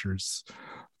anal fissures.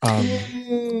 Yeah,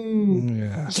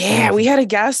 we had a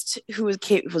guest who was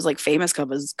like famous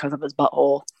because of his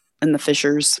butthole and the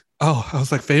fissures. Oh, I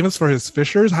was like, famous for his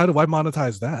fissures? How do I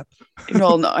monetize that?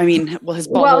 Well, no, I mean, his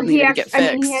butthole needed to get fixed.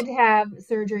 I mean, he had to have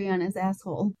surgery on his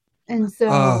asshole, and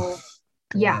so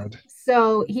yeah,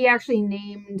 so he actually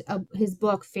named his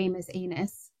book "Famous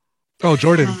Anus." Oh,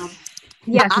 Jordan.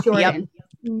 Yes, Jordan.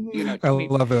 Yep. Mm-hmm. I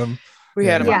love him. We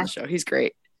had him on the show. He's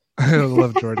great. I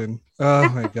love Jordan. Oh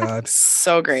my god,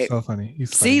 so great, so funny.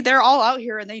 He's funny. See, they're all out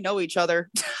here and they know each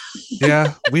other.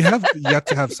 Yeah, we have yet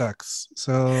to have sex,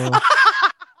 so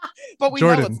but we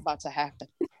know what's about to happen.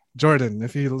 Jordan,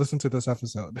 if you listen to this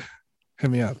episode, hit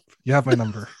me up. You have my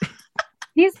number.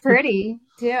 He's pretty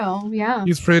too. Yeah,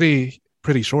 he's pretty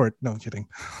short. No, I'm kidding.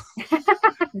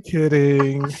 I'm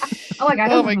kidding. Oh my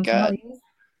god. Oh my god.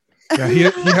 Yeah,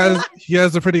 he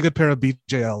has a pretty good pair of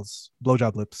BJLs,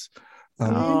 blowjob lips.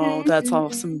 Oh, that's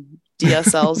awesome.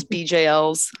 DSLs,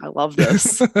 BJLs. I love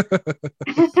this.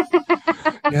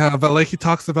 Yeah, but like he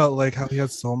talks about like how he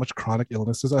has so much chronic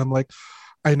illnesses. I'm like,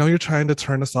 I know you're trying to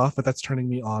turn us off, but that's turning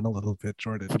me on a little bit,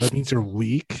 Jordan. That means you're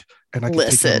weak and I can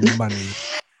take your money.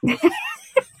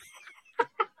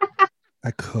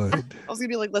 I could. I was gonna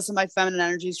be like, listen, my feminine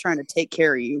energy is trying to take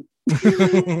care of you.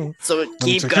 So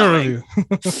keep going.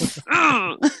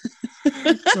 Oh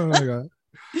my god.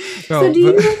 No, so do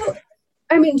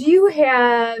you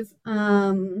have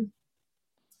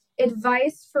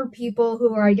advice for people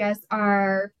who are, I guess,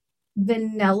 are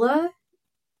vanilla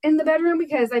in the bedroom?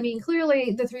 Because I mean,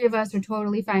 clearly the three of us are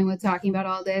totally fine with talking about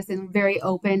all this and very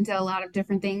open to a lot of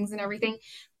different things and everything.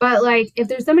 But like, if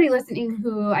there's somebody listening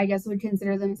who I guess would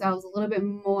consider themselves a little bit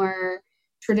more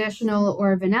traditional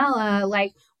or vanilla,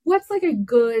 like what's like a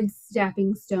good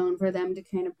stepping stone for them to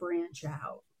kind of branch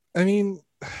out? I mean,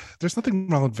 there's nothing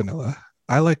wrong with vanilla.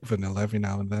 I like vanilla every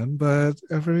now and then, but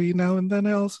every now and then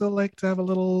I also like to have a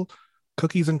little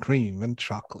cookies and cream and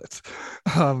chocolate.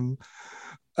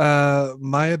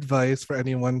 My advice for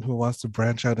anyone who wants to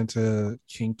branch out into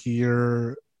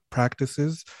kinkier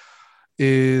practices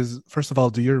is, first of all,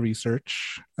 do your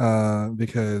research,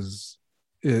 because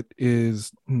it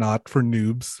is not for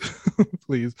noobs.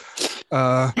 Please.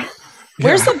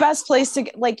 Where's the best place to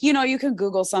get, like, you know, you can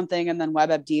Google something and then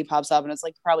WebMD pops up and it's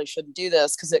like, probably shouldn't do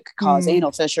this because it could cause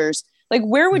anal fissures. Like,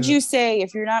 where would you say,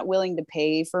 if you're not willing to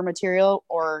pay for material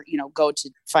or, you know, go to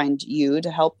find you to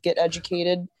help get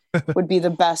educated, would be the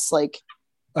best, like,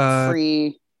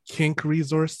 free kink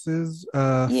resources?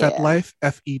 FetLife,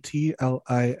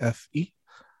 FetLife.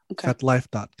 Okay.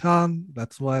 FetLife.com.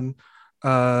 That's one.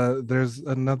 There's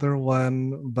another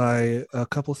one by a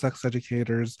couple sex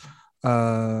educators,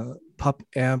 Pup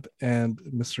Amp and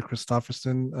Mr.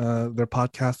 Christofferson. Their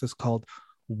podcast is called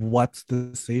What's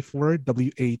the Safe Word?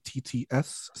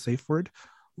 WATTS, Safe Word.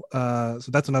 So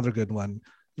that's another good one.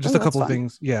 Just a couple of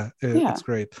things. Yeah, it's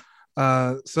great.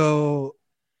 So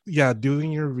yeah,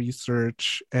 doing your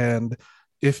research, and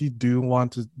if you do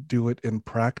want to do it in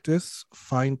practice,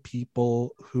 find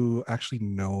people who actually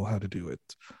know how to do it.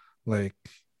 Like,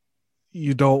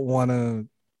 you don't want to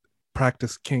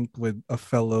practice kink with a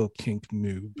fellow kink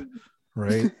noob,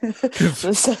 right?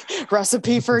 This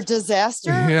recipe for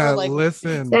disaster. Yeah, Or like,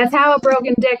 listen. That's how a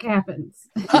broken dick happens.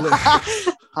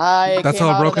 That's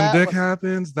how a broken dick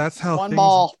happens. That's how one things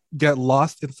ball. get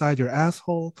lost inside your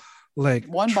asshole. Like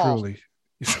One ball. truly,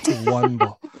 one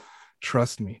ball.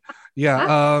 Trust me.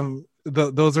 Yeah.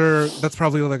 That's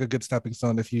probably like a good stepping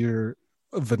stone if you're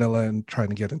vanilla and trying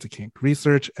to get into kink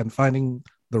research and finding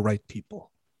the right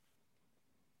people.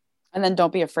 And then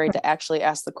don't be afraid to actually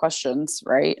ask the questions,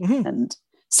 right? Mhm. And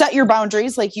set your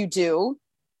boundaries like you do.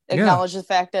 Yeah. Acknowledge the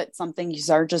fact that some things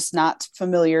are just not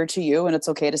familiar to you, and it's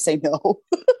okay to say no.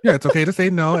 Yeah, it's okay to say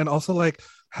no, and also like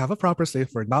have a proper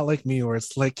safe word, not like me where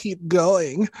it's like keep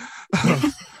going.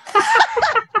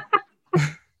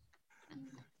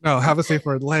 No, have a safe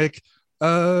word like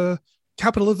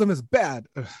capitalism is bad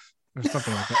or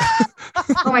something like that.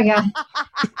 Oh my God.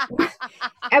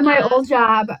 At my old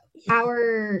job,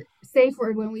 our safe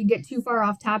word when we get too far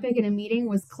off topic in a meeting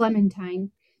was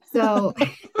Clementine. So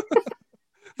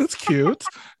That's cute.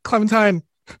 Clementine.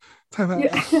 Time out.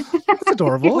 Yeah. That's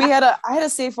adorable. I had a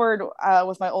safe word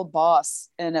with my old boss,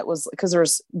 and it was because there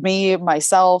was me,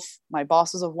 myself, my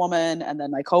boss was a woman, and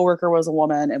then my coworker was a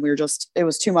woman, and it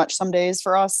was too much some days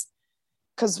for us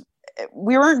because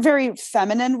we weren't very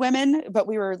feminine women, but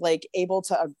we were like able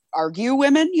to argue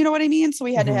women, you know what I mean? So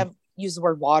we had to use the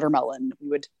word watermelon. We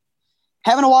would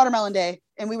having a watermelon day,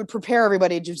 and we would prepare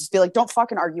everybody to just be like, don't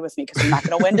fucking argue with me because you're not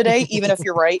going to win today. Even if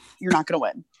you're right, you're not going to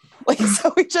win. Like,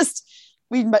 so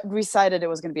we decided it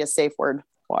was going to be a safe word,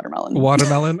 watermelon.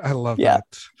 Watermelon, I love that.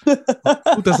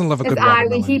 Who doesn't love a good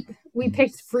watermelon? We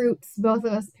picked fruits. Both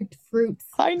of us picked fruits.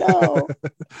 I know.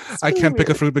 I can't pick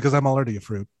a fruit because I'm already a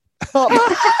fruit.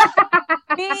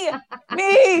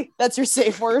 Me. That's your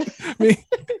safe word. Me.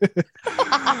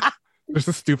 There's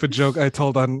a stupid joke I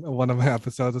told on one of my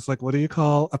episodes. It's like, what do you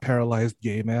call a paralyzed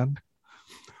gay man?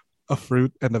 A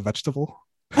fruit and a vegetable.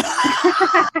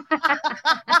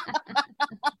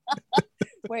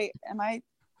 Wait, am I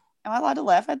allowed to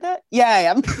laugh at that? Yeah, I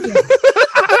am.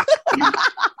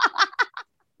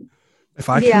 If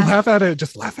I can laugh at it,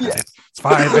 just laugh at it. It's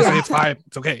fine. I say it's fine.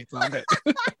 It's okay. It's all good.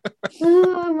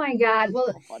 Oh my God.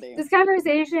 Well, So this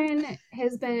conversation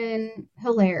has been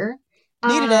hilarious.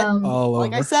 Needed it. All like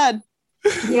over. I said.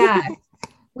 Yeah.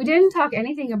 We didn't talk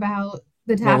anything about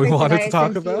the topic we wanted that I to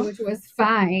talk sent you, about? which was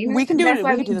fine. We can do That's it.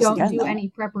 why We we can do this don't again, do though. any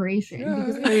preparation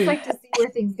because we Yay. just like to see where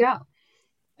things go.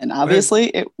 And obviously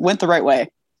it went the right way.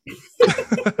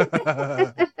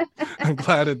 I'm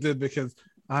glad it did because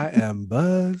I am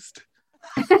buzzed.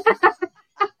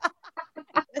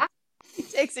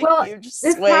 It takes a Well, huge It's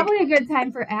swing. probably a good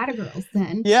time for Atta Girls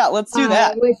then. Yeah, let's do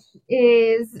that. Which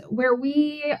is where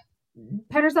we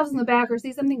pat ourselves on the back or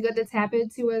see something good that's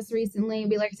happened to us recently.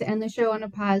 We like to end the show on a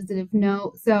positive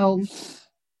note. So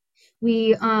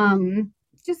we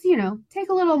just, take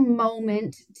a little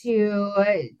moment to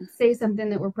say something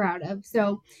that we're proud of.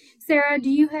 So Sarah, do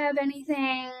you have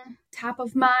anything top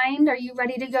of mind? Are you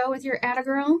ready to go with your Atta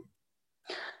Girl?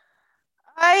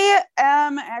 I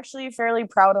am actually fairly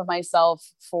proud of myself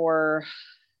for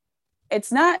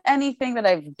it's not anything that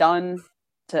I've done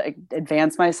to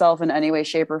advance myself in any way,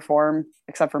 shape, or form,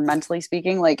 except for mentally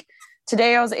speaking. Like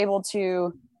today I was able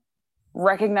to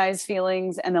recognize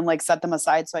feelings and then like set them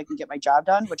aside so I can get my job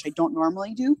done, which I don't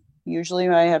normally do. Usually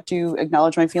I have to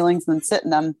acknowledge my feelings and then sit in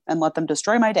them and let them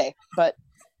destroy my day. But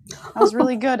I was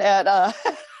really good at I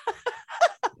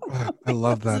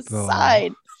love that though.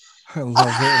 Aside. I love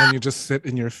it when you just sit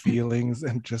in your feelings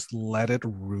and just let it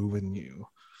ruin you.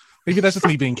 Maybe that's just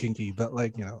me being kinky, but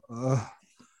like,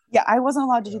 yeah, I wasn't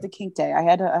allowed to do the kink day. I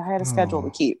had a schedule to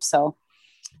keep. So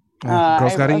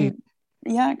girls gotta eat.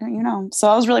 Yeah, so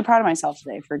I was really proud of myself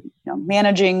today for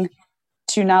managing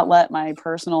to not let my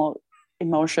personal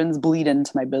emotions bleed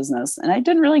into my business. And I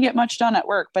didn't really get much done at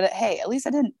work, but hey, at least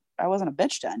I wasn't a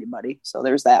bitch to anybody. So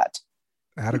there's that.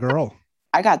 Atta girl.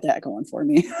 I got that going for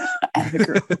me. Atta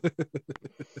girl.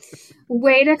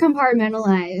 Way to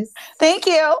compartmentalize. Thank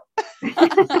you.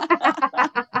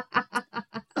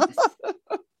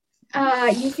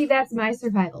 You see, that's my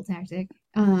survival tactic.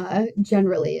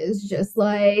 Generally is just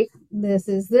like, this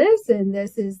is this and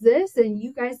this is this, and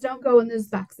you guys don't go in those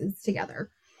boxes together.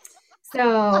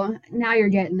 So now you're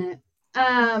getting it.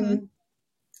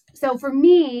 So for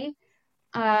me,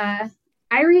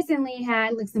 I recently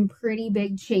had like some pretty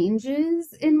big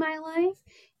changes in my life,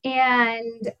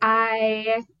 and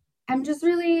I'm just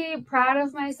really proud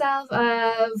of myself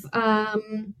of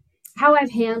how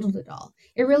I've handled it all.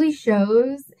 It really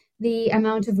shows the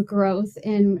amount of growth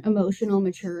and emotional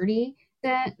maturity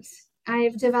that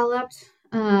I've developed.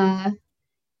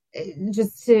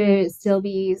 just to still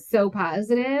be so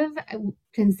positive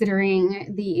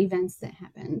considering the events that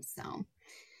happened. So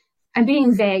I'm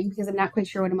being vague because I'm not quite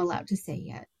sure what I'm allowed to say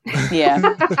yet.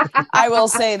 Yeah. I will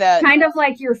say that kind of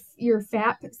like your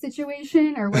FAP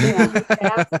situation or whatever.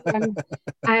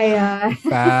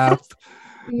 FAP,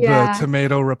 yeah, the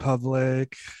Tomato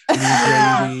Republic, New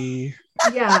Grady,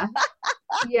 yeah.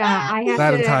 I have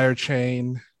that to, entire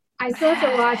chain. I still have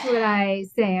to watch what I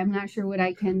say. I'm not sure what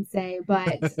I can say,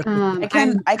 but I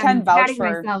can I'm vouch patting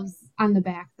for myself on the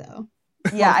back though.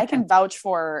 Yeah, I can vouch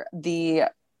for the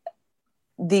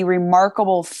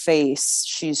remarkable face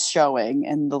she's showing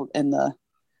in the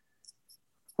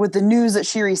with the news that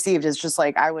she received. Is just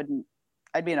like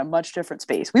I'd be in a much different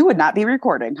space. We would not be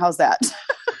recording. How's that?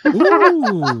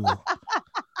 Ooh.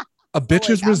 A bitch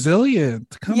is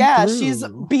resilient. Come through. She's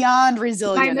beyond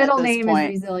resilient. My middle at this name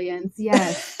point. is Resilience.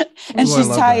 Yes. And Ooh, she's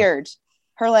tired.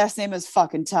 Her last name is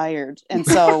fucking tired. And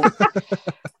so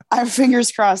our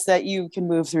fingers crossed that you can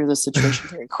move through this situation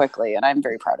very quickly. And I'm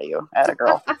very proud of you, Atta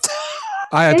girl.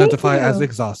 I identify as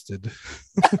exhausted.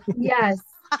 Yes,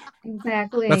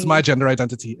 exactly. That's my gender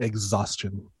identity,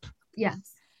 exhaustion. Yes.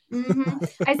 Mm-hmm.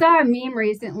 I saw a meme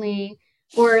recently,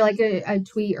 or like a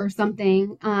tweet or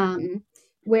something,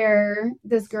 where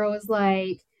this girl was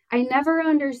like, I never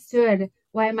understood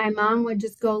why my mom would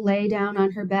just go lay down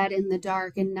on her bed in the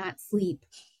dark and not sleep.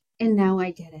 And now I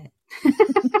get it.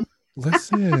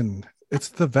 Listen, it's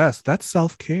the best. That's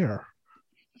self-care.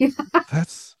 Yeah.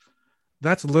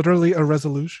 That's literally a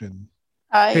resolution.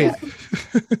 I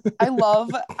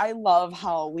love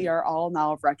how we are all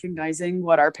now recognizing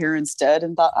what our parents did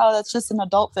and thought, oh, that's just an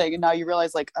adult thing. And now you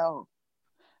realize like, oh,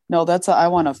 no, I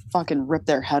want to fucking rip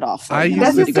their head off.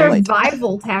 That's a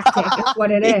survival tactic is what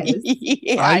it is.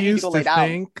 Yeah, I used to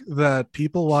think that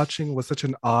people watching was such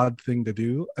an odd thing to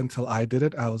do until I did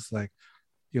it. I was like,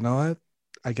 you know what?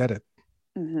 I get it.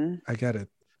 Mm-hmm. I get it.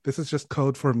 This is just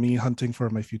code for me hunting for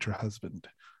my future husband.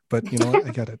 But you know what?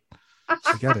 I get it.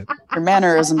 I get it. Your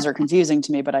mannerisms are confusing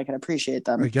to me, but I can appreciate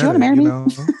them. I get Do you want to marry me?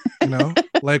 You know,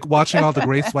 like watching all the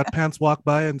gray sweatpants walk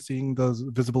by and seeing those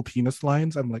visible penis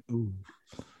lines. I'm like, ooh,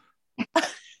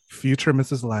 future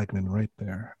Mrs. Lagman right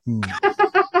there.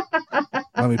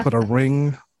 Let me put a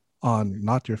ring on,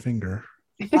 not your finger.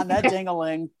 On that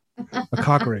ding-a-ling. A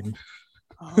cock ring.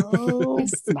 Oh,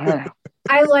 smart.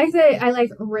 I like that. I like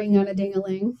ring on a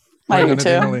ding-a-ling. I do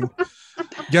too.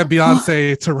 Get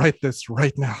Beyonce to write this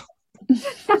right now.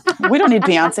 We don't need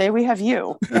Beyonce. We have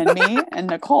you and me and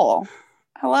Nicole.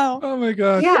 Hello. Oh my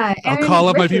god. Yeah. I'll call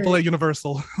up my people at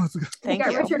Universal. Thank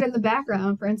you. Richard in the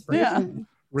background for inspiration. Yeah.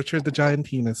 Richard the Giant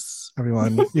Penis,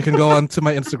 everyone. You can go on to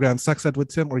my Instagram, Sex Ed with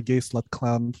Tim or Gay Slut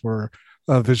Clown for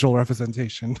a visual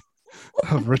representation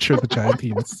of Richard the Giant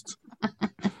Penis.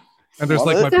 And there's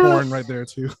my porn right there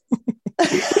too.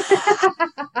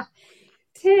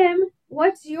 Tim,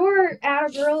 what's your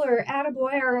atta girl or atta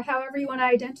boy or however you want to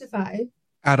identify?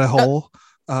 Atta hole.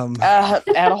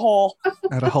 Atta hole.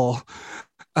 Atta hole.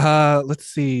 Let's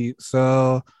see.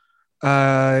 So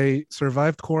I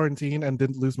survived quarantine and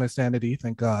didn't lose my sanity,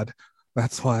 thank God.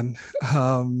 That's one.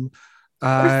 We're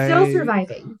still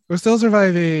surviving. We're still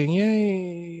surviving.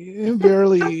 Yay.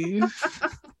 Barely.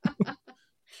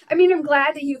 I mean, I'm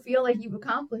glad that you feel like you've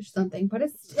accomplished something, but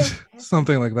it's still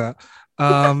something like that.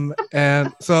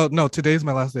 And so no, today's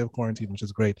my last day of quarantine, which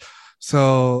is great.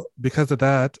 So because of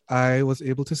that, I was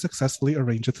able to successfully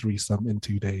arrange a threesome in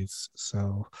 2 days.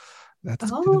 So that's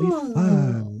gonna be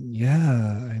fun.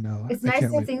 Yeah, I know. It's nice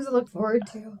to have things to look forward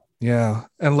to. Yeah.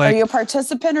 And like, are you a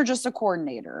participant or just a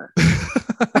coordinator?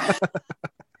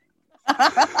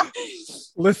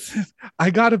 Listen,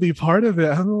 I gotta be part of it.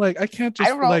 I'm like, I can't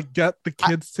just like get the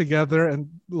kids together and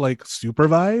like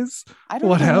supervise.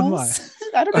 What am I?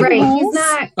 I don't know. Right, he's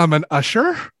not. I'm an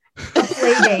usher. A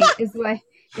play date is what.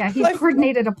 Yeah, he's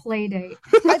coordinated a play date.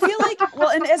 I feel like, well,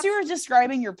 and as you were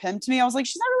describing your pimp to me, I was like,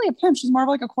 she's not really a pimp. She's more of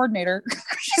like a coordinator.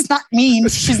 She's not mean.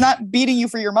 She's not beating you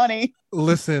for your money.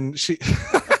 Listen,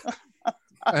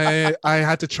 I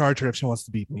had to charge her if she wants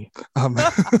to beat me. And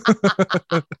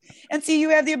see, you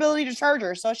have the ability to charge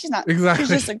her, so she's not.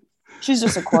 Exactly. She's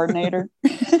just a coordinator.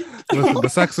 Listen, the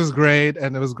sex was great,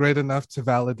 and it was great enough to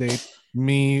validate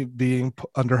me being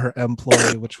under her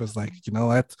employ, which was like, you know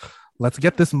what? Let's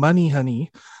get this money,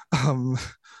 honey.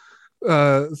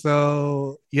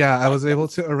 So yeah, I was able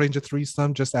to arrange a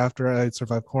threesome just after I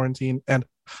survived quarantine. And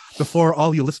before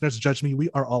all you listeners judge me,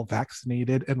 we are all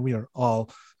vaccinated and we are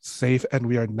all safe and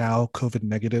we are now COVID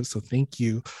negative. So thank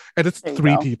you. And it's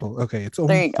 3 people. Okay, it's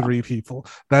only 3 people.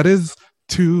 That is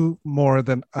 2 less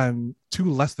than I'm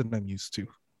used to.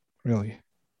 Really.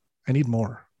 I need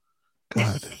more.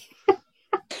 God.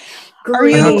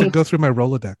 Great. I have to go through my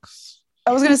Rolodex.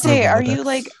 I was gonna say, My are you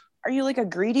Rolodex. like a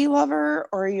greedy lover,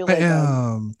 or are you I like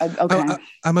am. okay?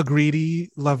 I'm a greedy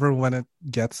lover when it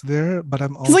gets there, but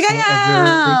I'm He's also like, a very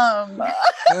I am.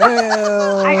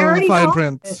 I already fine called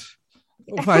print.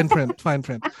 it. Fine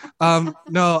print.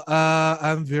 No,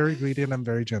 I'm very greedy and I'm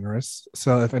very generous.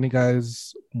 So if any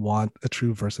guys want a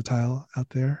true versatile out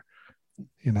there,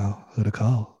 you know who to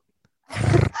call.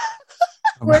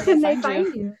 Where can they Find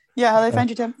find you? Yeah, how they find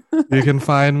you, Tim? You can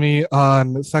find me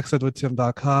on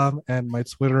sexedwithtim.com, and my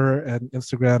Twitter and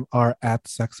Instagram are at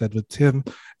sexedwithtim,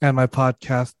 and my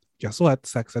podcast, guess what?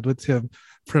 Sex Ed with Tim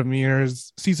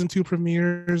season 2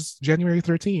 premieres January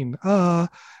 13. Oh,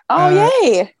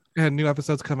 yay! And new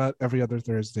episodes come out every other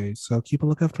Thursday, so keep a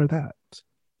lookout for that.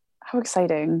 How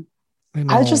exciting! I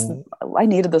know. I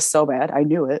needed this so bad. I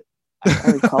knew it. I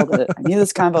already called it. I knew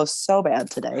this convo so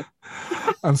bad today.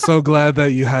 I'm so glad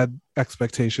that you had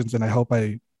expectations, and I hope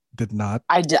I did not.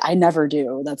 I never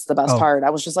do. That's the best part. I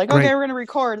was just like, great. Okay, we're gonna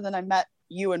record, and then I met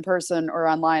you in person or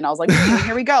online. I was like,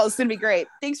 here we go. It's gonna be great.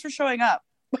 Thanks for showing up.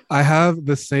 I have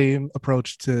the same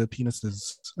approach to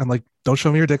penises. I'm like, don't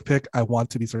show me your dick pic. I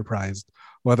want to be surprised,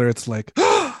 whether it's like,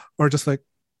 or just like,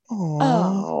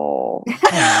 oh.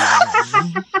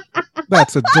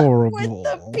 That's adorable. With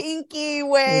the pinky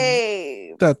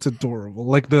wave. That's adorable.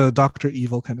 Like the Dr.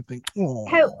 Evil kind of thing.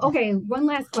 Okay, one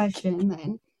last question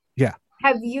then. Yeah.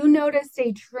 Have you noticed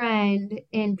a trend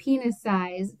in penis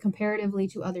size comparatively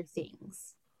to other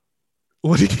things?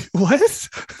 What? He wants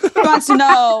to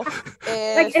know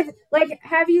have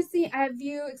you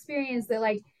experienced that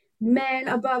like men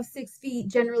above 6 feet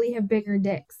generally have bigger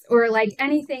dicks or like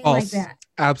anything false. like that?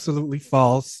 Absolutely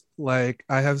false. Like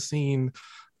I have seen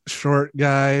short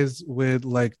guys with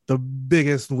like the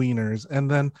biggest wieners, and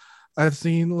then I've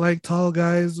seen like tall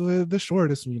guys with the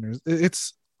shortest wieners.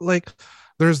 It's like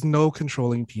there's no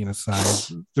controlling penis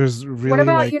size. There's really what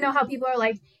about like, you know how people are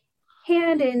like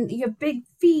hand and you have big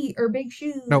feet or big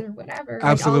shoes or whatever.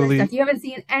 Absolutely. Like all this stuff. You haven't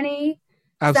seen any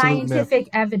absolute scientific myth.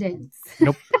 Evidence.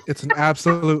 Nope. It's an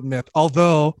absolute myth.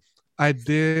 Although I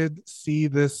did see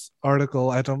this article.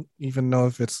 I don't even know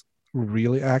if it's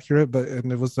really accurate, but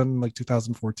it was done in like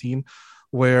 2014,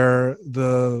 where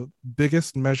the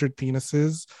biggest measured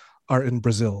penises are in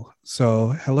Brazil. So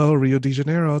hello, Rio de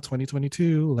Janeiro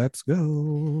 2022. Let's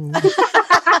go.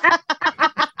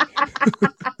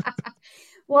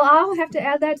 Well, I'll have to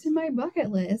add that to my bucket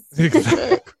list.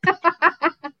 Exactly.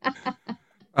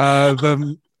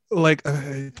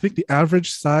 I think the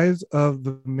average size of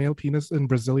the male penis in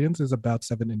Brazilians is about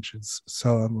 7 inches.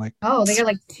 So I'm like, oh, they got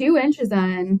like 2 inches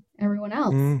on everyone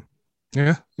else.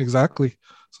 Yeah, exactly.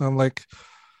 So I'm like,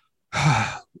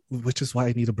 which is why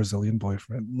I need a Brazilian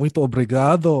boyfriend. Muito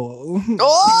obrigado.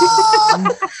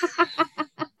 Oh!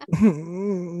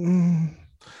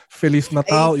 Feliz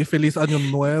Natal e Feliz Año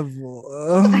Nuevo.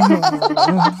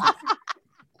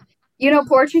 You know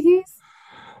Portuguese?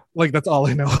 Like, that's all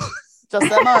I know. Just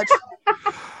that much.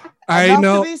 I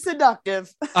know. To be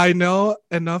seductive. I know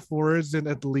enough words in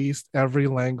at least every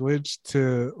language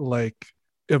to like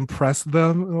impress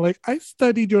them. Like, I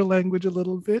studied your language a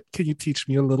little bit. Can you teach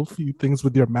me a little few things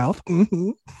with your mouth?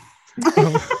 Mm-hmm.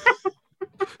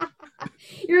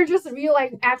 You're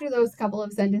like after those couple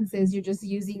of sentences, you're just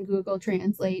using Google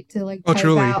Translate to like type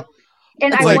truly. out.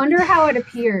 And It's I like, wonder how it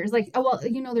appears. Like, well,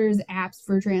 you know, there's apps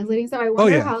for translating, so I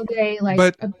wonder how they like.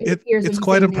 But appears it's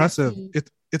quite impressive.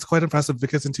 It's quite impressive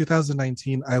because in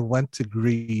 2019 I went to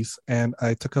Greece and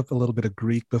I took up a little bit of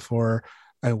Greek before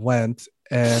I went,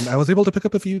 and I was able to pick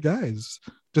up a few guys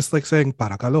just like saying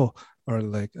parakalo or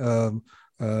like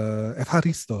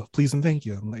efharisto, please and thank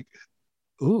you. I'm like,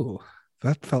 ooh,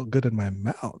 that felt good in my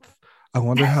mouth. I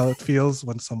wonder how it feels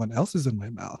when someone else is in my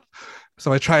mouth.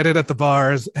 So I tried it at the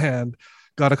bars and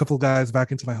got a couple guys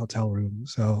back into my hotel room.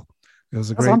 So it was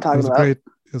a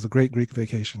great Greek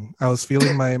vacation. I was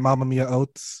feeling my Mamma Mia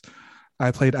oats.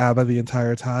 I played ABBA the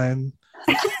entire time.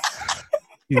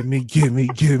 give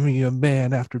me a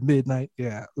man after midnight.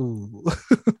 Yeah. Ooh.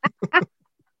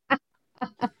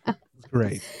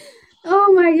 Great.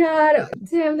 Oh my God,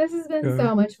 Tim, this has been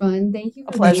so much fun. Thank you.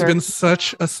 A pleasure. It's been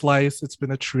such a slice. It's been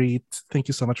a treat. Thank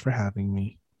you so much for having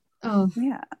me. Oh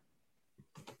yeah.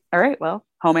 All right. Well,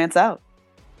 Homance out.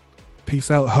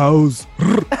 Peace out, hoes.